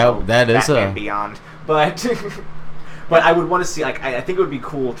 and I know that is Batman Beyond, but. But I would want to see, I think it would be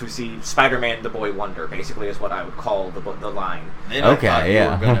cool to see Spider-Man the Boy Wonder, basically, is what I would call the line. Then I thought you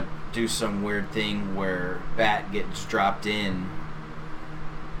were going to do some weird thing where Bat gets dropped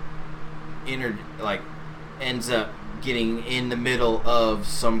ends up getting in the middle of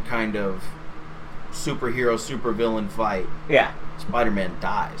some kind of superhero, supervillain fight. Yeah. Spider-Man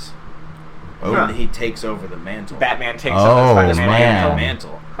dies. Oh. And he takes over the mantle. Batman takes over the Spider-Man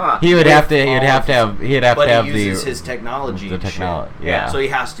mantle. Huh. He'd have to have but he uses his technology. The technology. Yeah. So he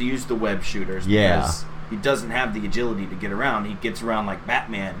has to use the web shooters because he doesn't have the agility to get around. He gets around like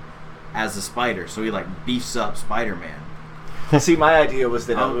Batman as a spider. So he beefs up Spider-Man. See, my idea was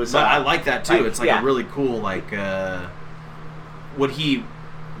that it was. But I like that too. It's a really cool would he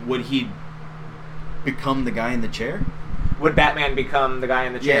become the guy in the chair? Would Batman become the guy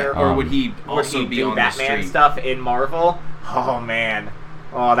in the chair? Or would he also be do on Batman the street? stuff in Marvel? Oh man.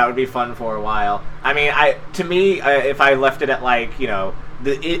 Oh, that would be fun for a while. I mean, if I left it at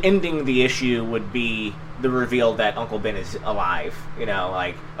ending the issue would be the reveal that Uncle Ben is alive. This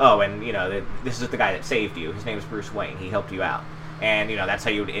is the guy that saved you. His name is Bruce Wayne. He helped you out, and that's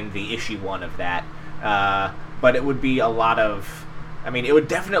how you would end the issue 1 of that. But it would be a lot of. I mean, it would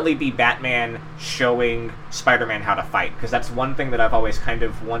definitely be Batman showing Spider-Man how to fight, because that's one thing that I've always kind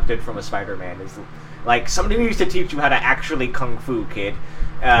of wanted from a Spider-Man is, somebody needs to teach you how to actually kung fu, kid,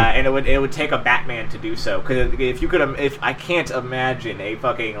 and it would take a Batman to do so. Because if I can't imagine a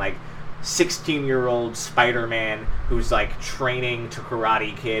fucking 16-year-old Spider-Man who's like training to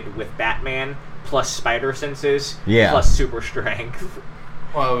Karate Kid with Batman plus spider senses plus super strength.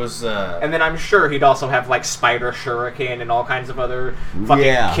 Well, it was, and then I'm sure he'd also have like Spider Shuriken and all kinds of other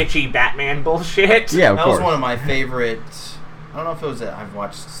fucking kitschy Batman bullshit. Yeah, that was one of my favorite. I don't know if it was I've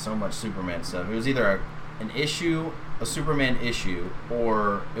watched so much Superman stuff. It was either a Superman issue,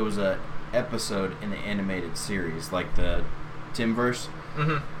 or it was a episode in the animated series, like the Timverse,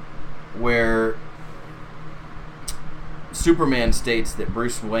 where Superman states that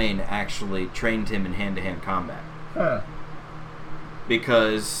Bruce Wayne actually trained him in hand-to-hand combat.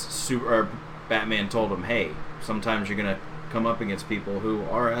 Because Batman told him, hey, sometimes you're going to come up against people who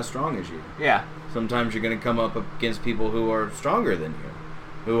are as strong as you. Yeah. Sometimes you're going to come up against people who are stronger than you,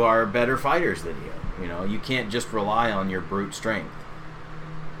 who are better fighters than you. You know, you can't just rely on your brute strength.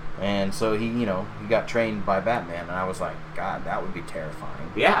 And so he got trained by Batman, and I was like, God, that would be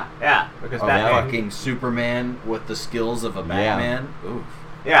terrifying. Yeah, because Batman... fucking Superman with the skills of a Batman. Oof.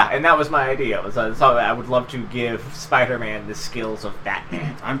 Yeah, and that was my idea. I would love to give Spider-Man the skills of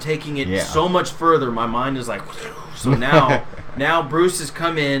Batman. I'm taking it so much further. My mind is like, so now Bruce has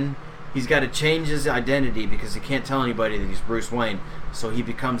come in. He's got to change his identity because he can't tell anybody that he's Bruce Wayne. So he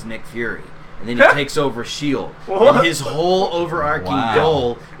becomes Nick Fury. And then he takes over S.H.I.E.L.D. And his whole overarching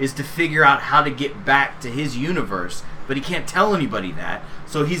goal is to figure out how to get back to his universe. But he can't tell anybody that.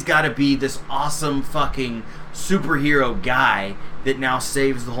 So he's got to be this awesome fucking superhero guy that now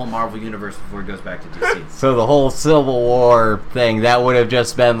saves the whole Marvel Universe before he goes back to DC. So the whole Civil War thing, that would have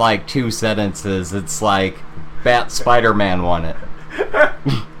just been like 2 sentences. It's like, Bat Spider-Man won it.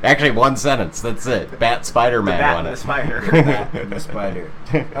 Actually, 1 sentence. That's it. Bat Spider-Man won it. The Spider. Bat and the Spider.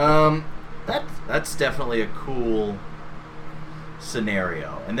 That's definitely a cool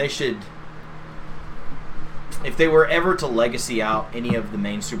scenario. And they should... If they were ever to legacy out any of the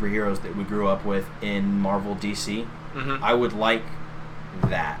main superheroes that we grew up with in Marvel DC, I would like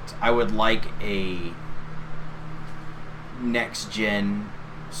that. I would like a next-gen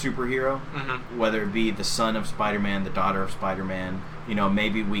superhero, whether it be the son of Spider-Man, the daughter of Spider-Man. You know,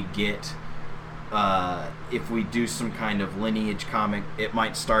 maybe we get... if we do some kind of lineage comic, it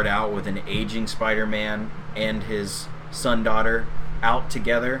might start out with an aging Spider-Man and his son-daughter out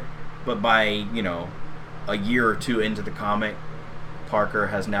together, but by, a year or 2 into the comic, Parker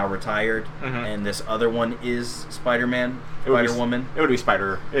has now retired, and this other one is Spider-Man, Spider-Woman. It would be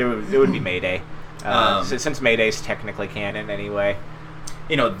It would be Mayday, since Mayday's technically canon anyway.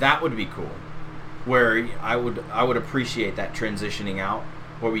 That would be cool. Where I would appreciate that transitioning out,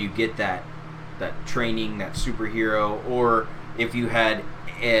 where you get that training, that superhero, or if you had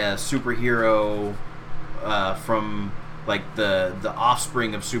a superhero from like the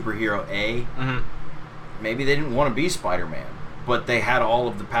offspring of superhero A. Maybe they didn't want to be Spider-Man, but they had all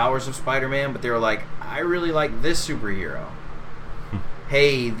of the powers of Spider-Man, but they were like, I really like this superhero.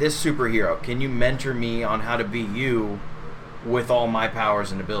 Hey, this superhero, can you mentor me on how to be you with all my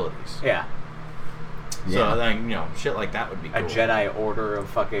powers and abilities? Yeah. So, shit like that would be cool. A Jedi Order of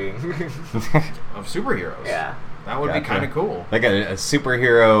fucking... of superheroes. Yeah. That would be kind of cool. Like a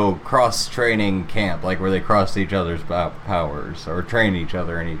superhero cross-training camp, like where they cross each other's powers, or train each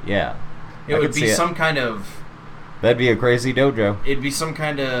other. It would be some kind of... That'd be a crazy dojo. It'd be some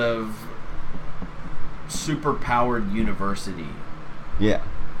kind of super-powered university. Yeah.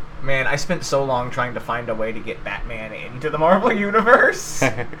 Man, I spent so long trying to find a way to get Batman into the Marvel Universe.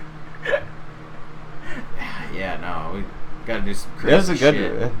 Yeah, no, we gotta do some crazy shit.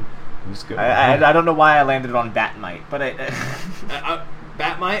 It was good. I don't know why I landed on Batmite, but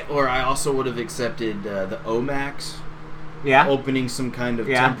Batmite, or I also would have accepted the Omax. Yeah. Opening some kind of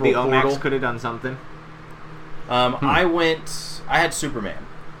temporal portal. The Omax could have done something. I had Superman.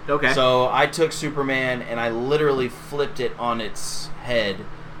 Okay. So I took Superman and I literally flipped it on its head,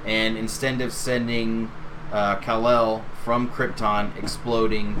 and instead of sending Kal-El from Krypton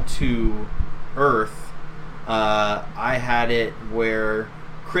exploding to Earth, I had it where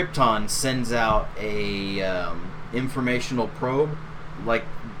Krypton sends out a informational probe, like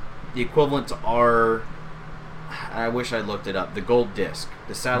the equivalent to our... I wish I looked it up. The gold disc,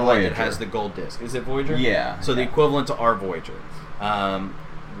 the satellite Voyager. that has the gold disc. Is it Voyager? Yeah. So the equivalent to our Voyager.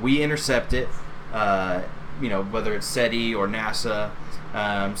 We intercept it. Whether it's SETI or NASA,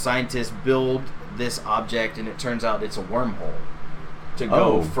 scientists build this object, and it turns out it's a wormhole to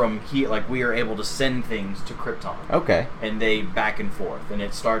go from here. Like, we are able to send things to Krypton. Okay. And they back and forth, and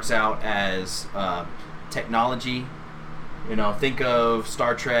it starts out as technology. Think of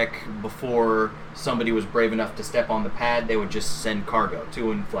Star Trek. Before somebody was brave enough to step on the pad, they would just send cargo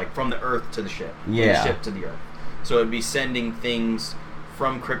to and from the Earth to the ship, from the ship to the Earth. So it'd be sending things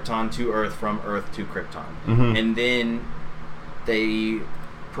from Krypton to Earth, from Earth to Krypton. Mhm. And then they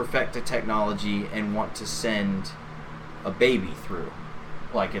perfect a technology and want to send a baby through.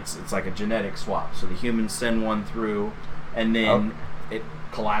 Like it's like a genetic swap. So the humans send one through, and then it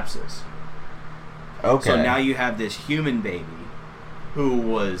collapses. Okay. So now you have this human baby who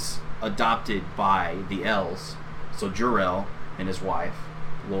was adopted by the Els. So Jor-El and his wife,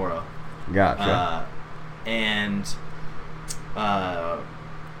 Laura. Gotcha. And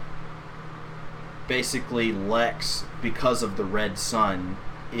basically Lex, because of the red sun,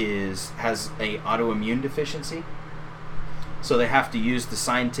 has a autoimmune deficiency. So they have to use the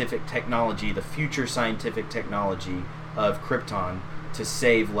scientific technology, the future scientific technology of Krypton to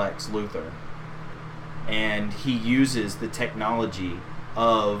save Lex Luthor. And he uses the technology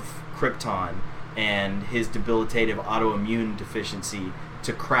of Krypton and his debilitative autoimmune deficiency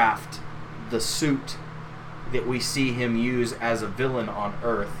to craft the suit that we see him use as a villain on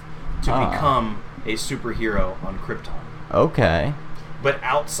Earth to become a superhero on Krypton. Okay. But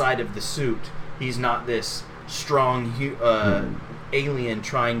outside of the suit, he's not this strong alien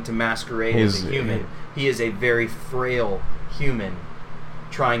trying to masquerade as a human. He is a very frail human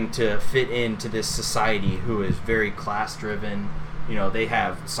trying to fit into this society who is very class-driven. You know, they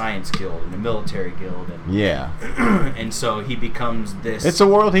have science guild and a military guild, and and so he becomes this. It's a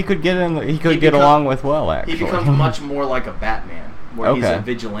world he could get in. He could get along with well. Actually, he becomes much more like a Batman, where he's a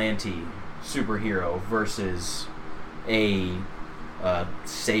vigilante superhero versus a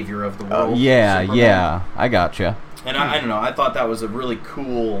savior of the world. Yeah, I gotcha. And I don't know. I thought that was a really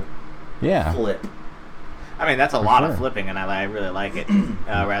cool flip. I mean, that's a lot of flipping, and I really like it.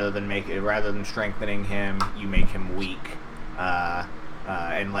 Rather than strengthening him, you make him weak.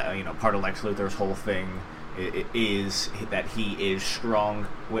 And part of Lex Luthor's whole thing is that he is strong.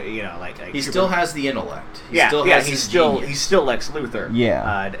 You know, like he still has the intellect. He's still Lex Luthor.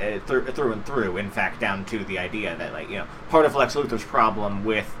 Yeah, through and through. In fact, down to the idea that part of Lex Luthor's problem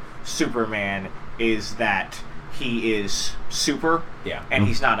with Superman is that he is super. Yeah, and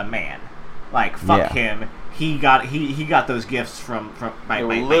he's not a man. Like fuck him. He got those gifts from by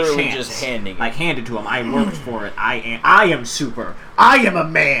chance. Just handing handed to him. I worked for it. I am super. I am a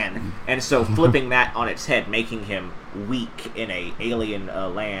man. And so flipping that on its head, making him weak in a alien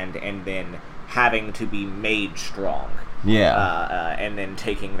land, and then having to be made strong. Yeah. And then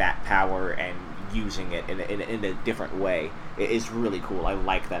taking that power and using it in a different way is really cool. I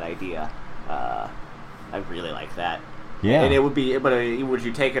like that idea. I really like that. Yeah. And it would be, but would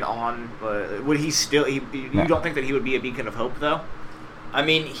you take it on? Would he still? You don't think that he would be a beacon of hope, though? I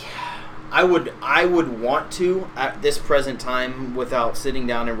mean, I would want to at this present time without sitting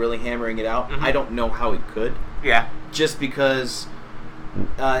down and really hammering it out. Mm-hmm. I don't know how he could. Yeah. Just because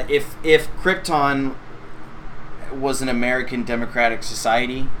if Krypton was an American democratic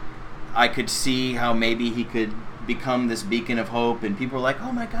society, I could see how maybe he could become this beacon of hope, and people are like,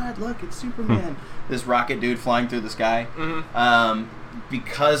 "Oh my God, look, it's Superman!" This rocket dude flying through the sky. Mm-hmm.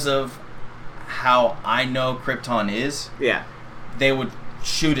 Because of how I know Krypton is, they would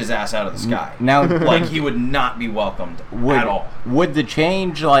shoot his ass out of the sky. Now, like he would not be welcomed at all. Would the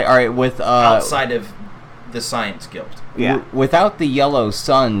change, like, all right, with outside of the Science Guild? Without the yellow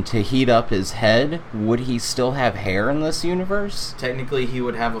sun to heat up his head, would he still have hair in this universe? Technically, he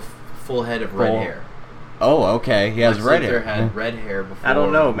would have a full head of red hair. Oh, okay. He has red hair. Had red hair before. I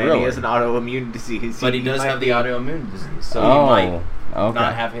don't know. Maybe he has an autoimmune disease. But he does have the autoimmune disease, so he might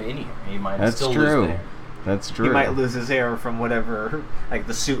not have any hair. He might still lose the hair. That's true. He might lose his hair from whatever, like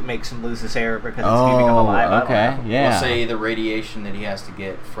the suit makes him lose his hair because it's keeping him alive. Okay, We'll say the radiation that he has to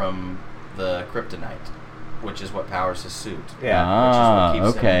get from the kryptonite, which is what powers his suit. Yeah. Which is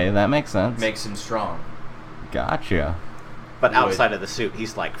what keeps him, that makes sense. Makes him strong. Gotcha. But outside of the suit,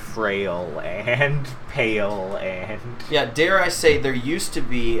 he's like frail and pale and... Yeah, dare I say there used to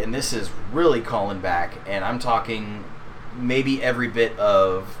be, and this is really calling back, and I'm talking maybe every bit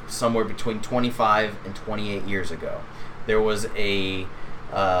of somewhere between 25 and 28 years ago. There was the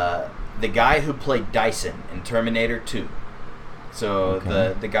guy who played Dyson in Terminator 2. So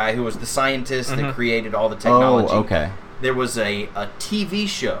the guy who was the scientist that created all the technology. Oh, okay. There was a TV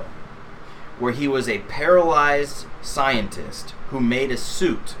show where he was a paralyzed scientist who made a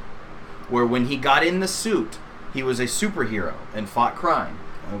suit where when he got in the suit, he was a superhero and fought crime.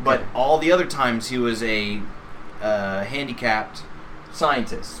 Okay. But all the other times he was a handicapped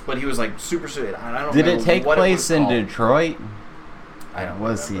scientist. But he was like super... I don't know. Did it take place in Detroit? I don't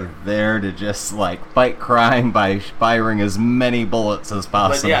Was he there to just like fight crime by firing as many bullets as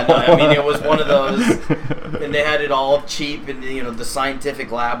possible? But yeah, no, I mean it was one of those, and they had it all cheap, and the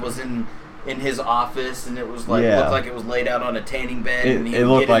scientific lab was in in his office, and it was like Yeah. looked like it was laid out on a tanning bed. It- and he it would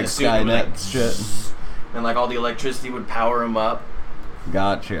looked get in like the suit and Skynet like, shit. and like all the electricity would power him up.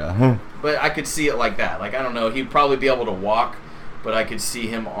 Gotcha. But I could see it like that. Like, I don't know, he'd probably be able to walk, but I could see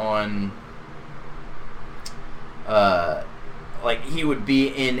him on, like, he would be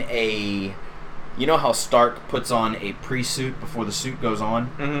in a, you know how Stark puts on a pre-suit before the suit goes on?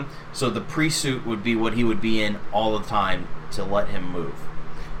 Mhm. So the pre-suit would be what he would be in all the time to let him move.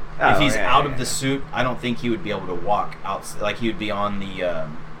 Oh, if he's yeah, out yeah, of the suit, I don't think he would be able to walk out, like, he would be on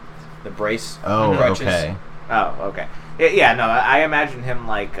the brace. Oh, crutches. okay. Oh, okay. Yeah, no, I imagine him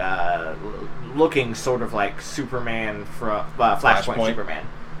like looking sort of like Superman from Flashpoint Superman.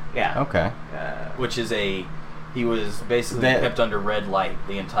 Yeah. Okay. Which is he was basically That- kept under red light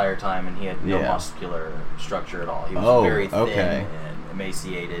the entire time, and he had no Yeah. muscular structure at all. He was Oh, very thin okay. and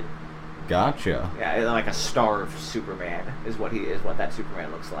emaciated. Gotcha. Yeah, like a starved Superman is what that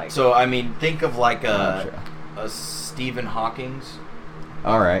Superman looks like. So, I mean, think of like a Stephen Hawking's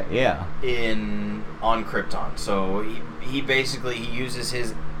All right. Yeah. on Krypton. So he basically uses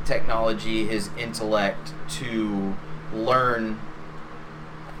his technology, his intellect to learn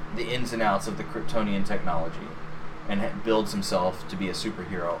the ins and outs of the Kryptonian technology, and builds himself to be a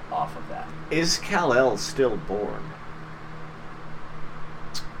superhero off of that. Is Kal-El still born?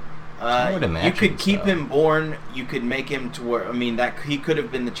 I would You imagine could keep so. him born. You could make him to where, I mean, that he could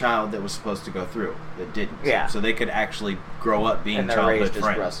have been the child that was supposed to go through that didn't. Yeah. So they could actually grow up being And they're childhood raised as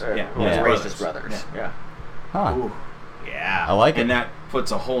friends. brothers. Yeah. Yeah. Raised as brothers. Yeah. Huh. Ooh. Yeah. I like it. And that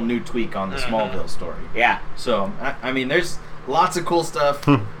puts a whole new tweak on the Smallville story. Yeah. So I mean, there's lots of cool stuff.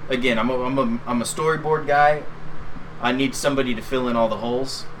 Again, I'm a storyboard guy. I need somebody to fill in all the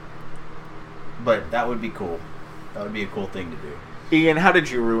holes. But that would be cool. That would be a cool thing to do. Ian, how did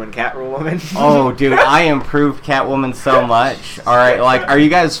you ruin Catwoman? Oh, dude, I improved Catwoman so much. All right, like, are you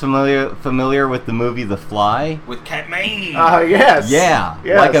guys familiar with the movie The Fly? With Catman. Yes. Yeah.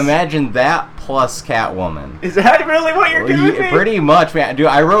 Yes. Like, imagine that plus Catwoman. Is that really what you're doing? Pretty much, man. Dude,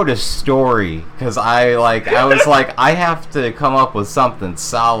 I wrote a story because I was like, I have to come up with something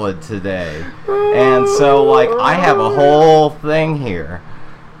solid today, and so like, I have a whole thing here.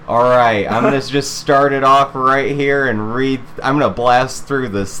 All right, I'm gonna just start it off right here and read. I'm gonna blast through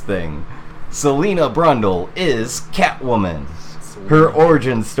this thing. Selena Brundle is Catwoman. Her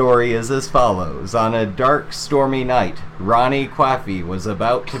origin story is as follows. On a dark, stormy night, Ronnie Quaffy was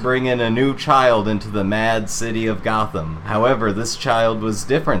about to bring in a new child into the mad city of Gotham. However, this child was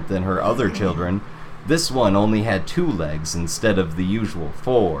different than her other children. This one only had 2 legs instead of the usual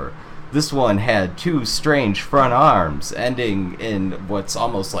 4. This one had 2 strange front arms, ending in what's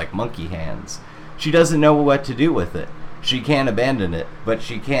almost like monkey hands. She doesn't know what to do with it. She can't abandon it, but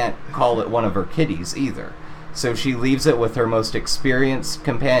she can't call it one of her kitties either. So she leaves it with her most experienced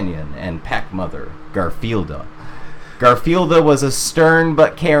companion and pack mother, Garfielda. Garfielda was a stern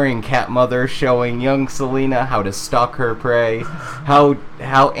but caring cat mother, showing young Selena how to stalk her prey, how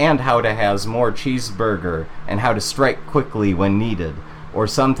to has more cheeseburger, and how to strike quickly when needed, or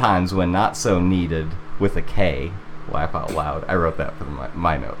sometimes when not so needed, with a K. Laugh out loud. I wrote that for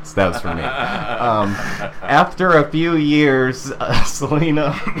my notes. That was for me. After a few years,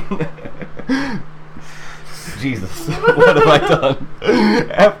 Selena... Jesus, what have I done?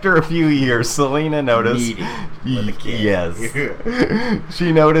 After a few years, Selena noticed... Yes.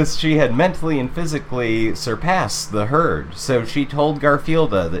 She noticed she had mentally and physically surpassed the herd, so she told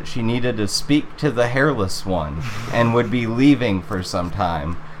Garfielda that she needed to speak to the hairless one and would be leaving for some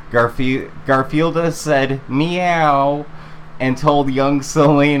time. Garfielda said, meow, and told young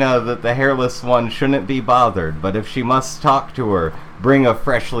Selena that the hairless one shouldn't be bothered, but if she must talk to her, bring a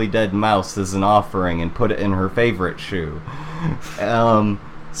freshly dead mouse as an offering and put it in her favorite shoe.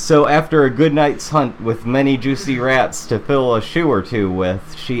 So after a good night's hunt with many juicy rats to fill a shoe or two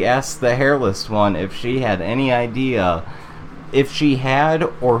with, she asked the hairless one if she had any idea if she had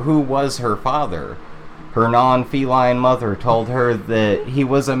or who was her father. Her non-feline mother told her that he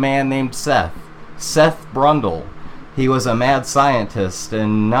was a man named Seth Brundle. He was a mad scientist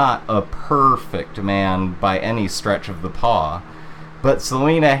and not a perfect man by any stretch of the paw. But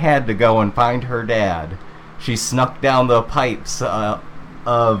Selena had to go and find her dad. She snuck down the pipes of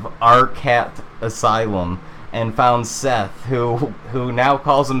Arcat Asylum and found Seth, who now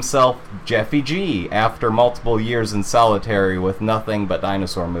calls himself Jeffy G after multiple years in solitary with nothing but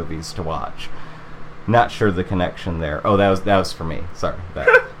dinosaur movies to watch. Not sure the connection there. Oh, that was for me. Sorry.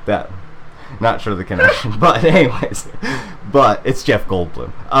 That. Not sure the connection. But anyways, but it's Jeff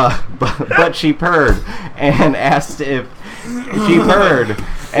Goldblum. But she purred and asked if she purred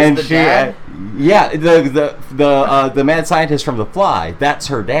and she Yeah, the mad scientist from The Fly. That's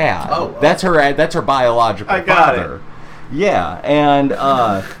her dad. Oh, that's her biological I got father. Yeah, and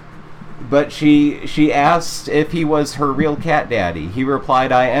but she asked if he was her real cat daddy. He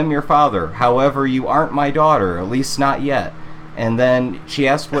replied, "I am your father. However, you aren't my daughter, at least not yet." And then she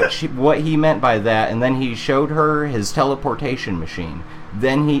asked what he meant by that, and then he showed her his teleportation machine.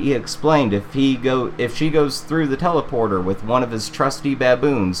 Then he explained if she goes through the teleporter with one of his trusty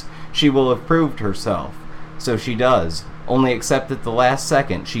baboons, she will have proved herself. So she does. Only except at the last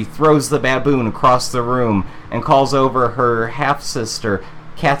second, she throws the baboon across the room and calls over her half-sister,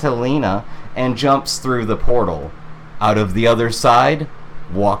 Catalina, and jumps through the portal. Out of the other side,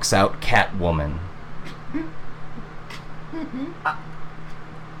 walks out Catwoman.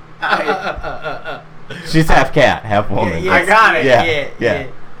 She's half cat, half woman. I got it. Yeah.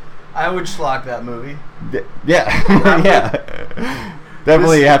 I would schlock that movie. Yeah. Yeah.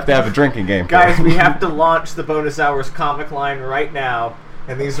 Definitely you have to have a drinking game. Guys, we have to launch the Bonus Hours comic line right now,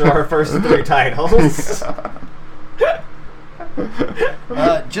 and these are our first 3 titles.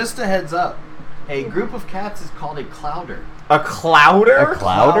 Just a heads up. A group of cats is called a clouder. A clouder? A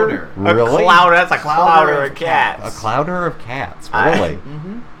clouder? Really? A clouder. That's a clouder of cats. A clouder of cats. Really?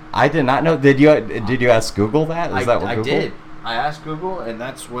 I did not know. Did you ask Google that? Is that what Google? I did. I asked Google, and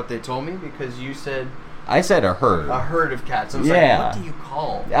that's what they told me because you said. I said a herd. A herd of cats. I was like, what do you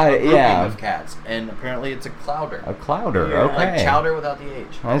call a grouping of cats? And apparently it's a clouder. A clouder, okay. Like chowder without the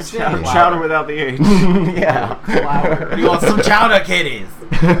H. I see. Chowder without the H. Yeah. Clouder. You want some chowder, kitties?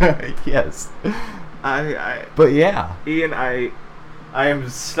 Yes. But yeah. Ian, I am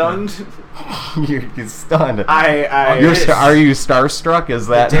stunned. You're stunned. Are you starstruck? Is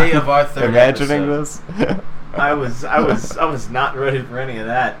that the day of our third imagining episode. this? I was not ready for any of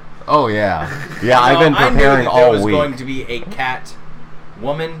that. Oh yeah, I've been preparing all week. There was going to be a cat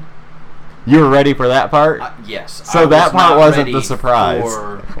woman. You were ready for that part? Yes. So that part wasn't the surprise.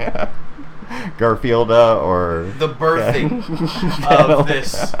 Garfielda or the birthing of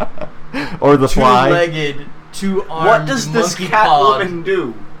this, or the fly. Two-legged, two-armed. What does this cat woman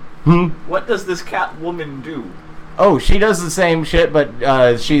do? What does this cat woman do? Oh, she does the same shit,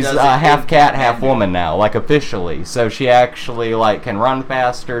 but she's half cat, half woman now, like officially. So she actually can run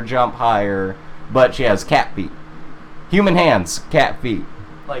faster, jump higher, but she has cat feet, human hands, cat feet.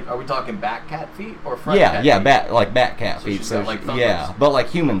 Like, are we talking back cat feet or front cat feet? Yeah, bat cat feet. So but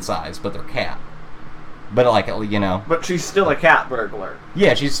human size, but they're cat. But But she's still a cat burglar.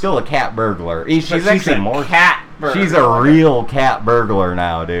 Yeah, she's still a cat burglar. She's actually more cat burglar. She's a real cat burglar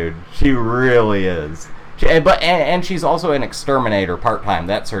now, dude. She really is. And she's also an exterminator part-time.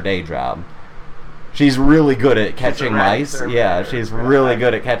 That's her day job. She's really good at catching mice. Yeah, she's really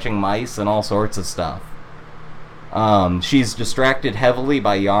good at catching mice and all sorts of stuff. She's distracted heavily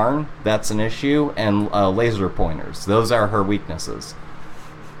by yarn. That's an issue. And laser pointers. Those are her weaknesses.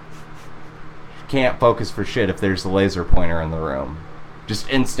 She can't focus for shit if there's a laser pointer in the room. Just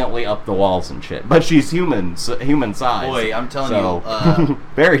instantly up the walls and shit. But she's human size. Boy, I'm telling you,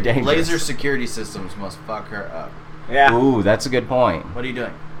 very dangerous. Laser security systems must fuck her up. Yeah. Ooh, that's a good point. What are you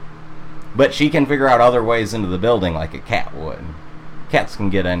doing? But she can figure out other ways into the building like a cat would. Cats can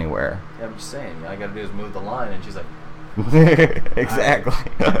get anywhere. Yeah, I'm just saying. All I gotta do is move the line, and she's like... Exactly.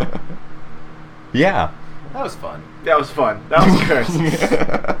 Yeah. That was fun. That was fun. That was good.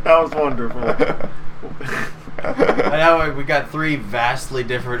 That was wonderful. I know we got 3 vastly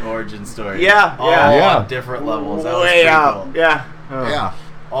different origin stories. Yeah, all on different levels. That was way out. cool. Yeah. Yeah.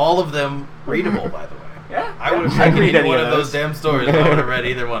 All of them readable, by the way. Yeah. I would have taken either one of those damn stories. I would have read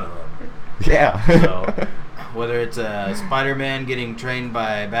either one of them. Yeah. So, whether it's a Spider-Man getting trained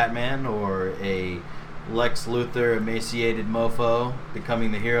by Batman or a Lex Luthor emaciated mofo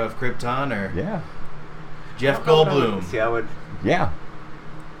becoming the hero of Krypton, or Jeff Goldblum. See, I would. Yeah.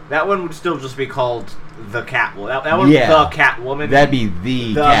 That one would still just be called the Catwoman. That would be the Catwoman. That'd be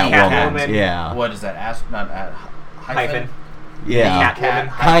the Catwoman. Yeah. What is that? Hyphen? Yeah.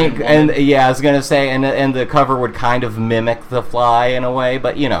 Catwoman. And I was gonna say, and the cover would kind of mimic the Fly in a way,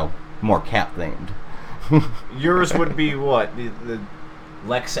 but more cat themed. Yours would be what? The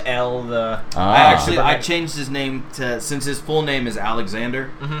Lex L. I changed his name to, since his full name is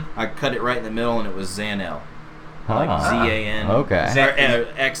Alexander. I cut it right in the middle, and it was Zan-El. Like Z-A-N. Okay.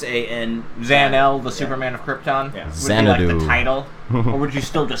 X-A-N. Zan-El, the Superman of Krypton. Yeah. Would be like the title, or would you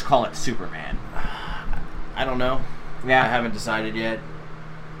still just call it Superman? I don't know. Yeah, I haven't decided yet.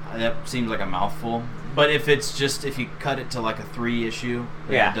 That seems like a mouthful. But if you cut it to like a 3-issue,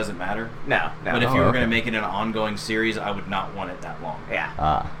 it doesn't matter. No. But if you were going to make it an ongoing series, I would not want it that long.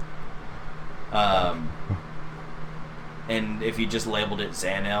 Yeah. And if you just labeled it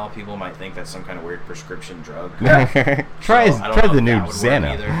Xanel, people might think that's some kind of weird prescription drug. Try the new that would work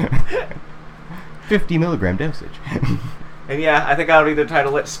Xanel. 50 milligram dosage. And yeah, I think I would either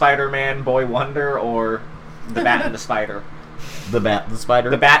title it Spider-Man Boy Wonder or The Bat and the Spider. The Bat, the Spider?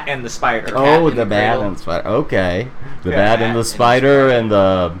 The Bat and the Spider. Oh, the Bat and the Spider. Okay. The Bat and the Spider and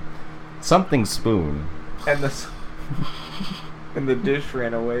the something spoon. And the dish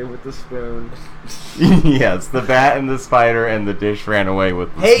ran away with the spoon. Yes, the Bat and the Spider and the dish ran away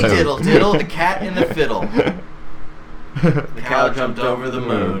with the spoon. Hey diddle diddle, the cat and the fiddle. The cow jumped over the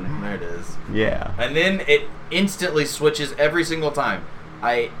moon. There it is. Yeah. And then it instantly switches every single time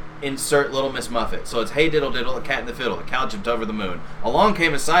I insert Little Miss Muffet. So it's hey diddle diddle, the cat and the fiddle, the cow jumped over the moon. Along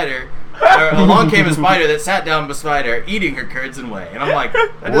came a spider that sat down beside her, eating her curds and whey. And I'm like,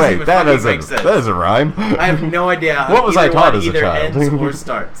 that doesn't even fucking make sense. That is a rhyme. I have no idea how what was I taught as a either child? ends or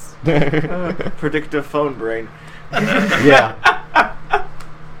starts. Predictive phone brain. Yeah.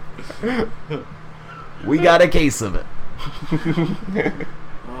 We got a case of it.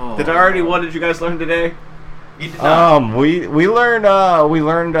 What did you guys learn today? We learned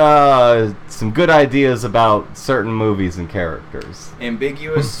some good ideas about certain movies and characters.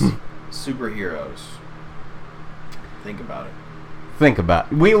 Ambiguous superheroes. Think about it.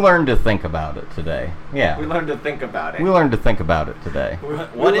 We learned to think about it today. Yeah. We learned to think about it. We learned to think about it today.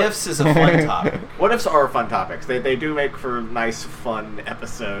 What ifs is a fun topic. What ifs are fun topics. They do make for nice, fun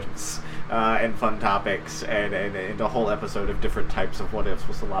episodes and fun topics, and a whole episode of different types of what ifs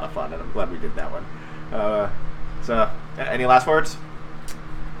was a lot of fun, and I'm glad we did that one. So, any last words?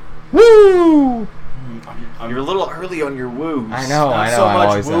 Woo! You're a little early on your woos. I know. Not so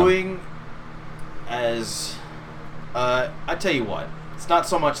much wooing as I tell you what. It's not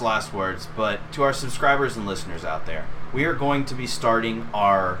so much last words, but to our subscribers and listeners out there, we are going to be starting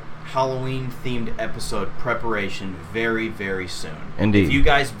our Halloween-themed episode preparation very, very soon. Indeed. If you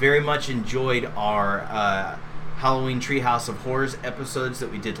guys very much enjoyed our Halloween Treehouse of Horrors episodes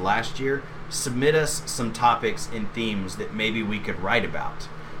that we did last year, submit us some topics and themes that maybe we could write about.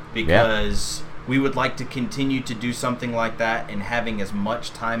 Because we would like to continue to do something like that, and having as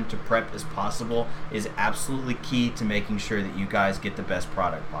much time to prep as possible is absolutely key to making sure that you guys get the best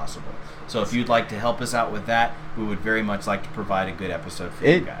product possible. So if you'd like to help us out with that, we would very much like to provide a good episode for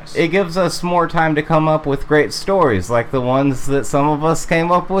you guys. It gives us more time to come up with great stories like the ones that some of us came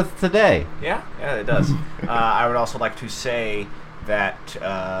up with today. Yeah, it does. I would also like to say that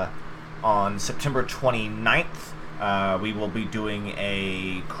on September 29th, we will be doing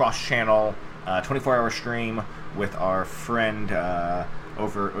a cross-channel 24-hour stream with our friend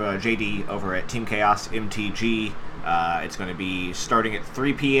JD over at Team Chaos MTG. It's going to be starting at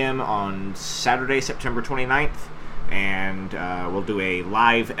 3 p.m. on Saturday, September 29th, and we'll do a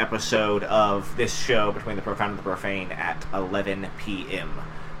live episode of this show, Between the Profound and the Profane, at 11 p.m.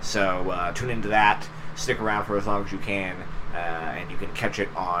 So tune into that, stick around for as long as you can, and you can catch it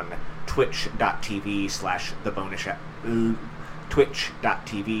on twitch.tv/thebonus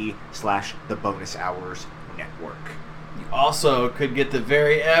twitch.tv/the Bonus Hours Network. You also could get the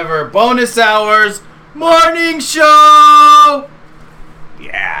very ever Bonus Hours Morning Show!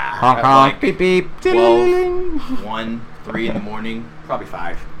 Yeah. Honk honk, beep beep. 12, 1, 3 in the morning. Probably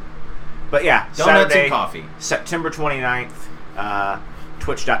 5. But yeah, donuts Saturday, and coffee. September 29th,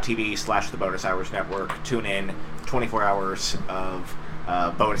 twitch.tv/the Bonus Hours Network. Tune in, 24 hours of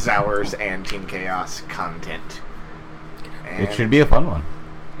Bonus Hours and Team Chaos content. And it should be a fun one.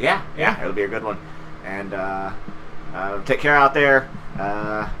 Yeah, it'll be a good one. And take care out there.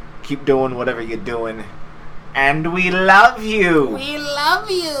 Keep doing whatever you're doing. And we love you. We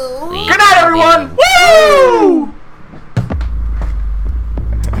love you. Good night, everyone. Woo!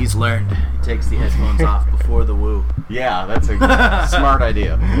 He's learned. He takes the headphones off before the woo. Yeah, that's a smart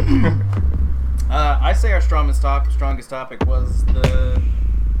idea. I say our strongest topic was the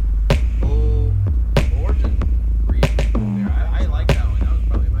whole origin. I like that one. That was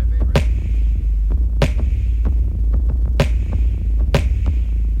probably my favorite.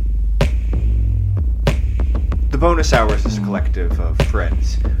 The Bonus Hours is a collective of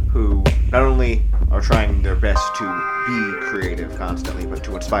friends who not only are trying their best to be creative constantly, but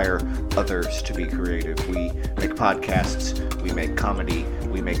to inspire others to be creative. We make podcasts, we make comedy,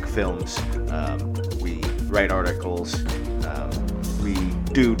 we make films, we write articles, we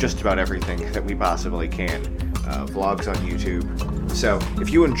do just about everything that we possibly can. Vlogs on YouTube. So if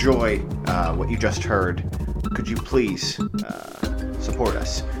you enjoy what you just heard, could you please support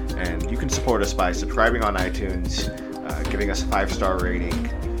us? And you can support us by subscribing on iTunes, giving us a 5-star rating,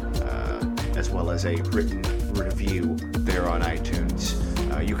 as well as a written review there on iTunes.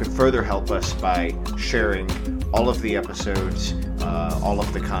 You can further help us by sharing all of the episodes, all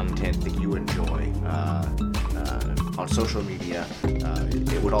of the content that you enjoy on social media.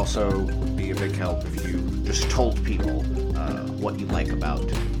 It would also be a big help if you just told people what you like about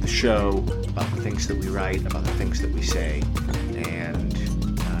the show, about the things that we write, about the things that we say, and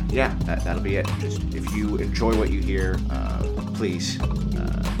yeah, that'll be it. Just if you enjoy what you hear, please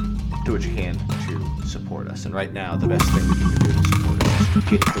do what you can to support us. And right now, the best thing we can do to support us is to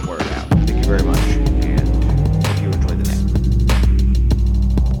get the word out. Thank you very much, and hope you enjoy the night.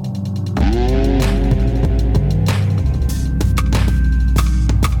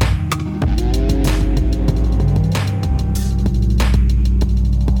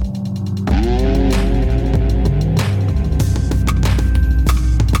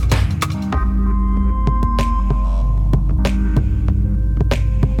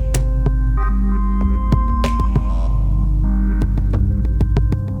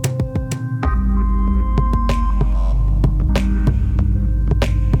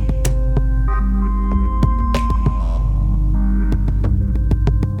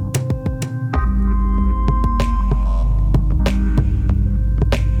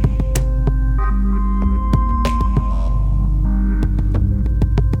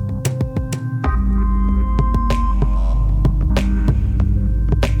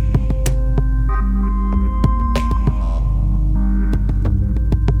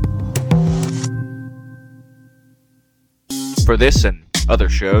 For this and other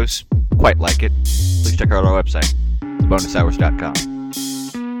shows quite like it, please check out our website, thebonushours.com.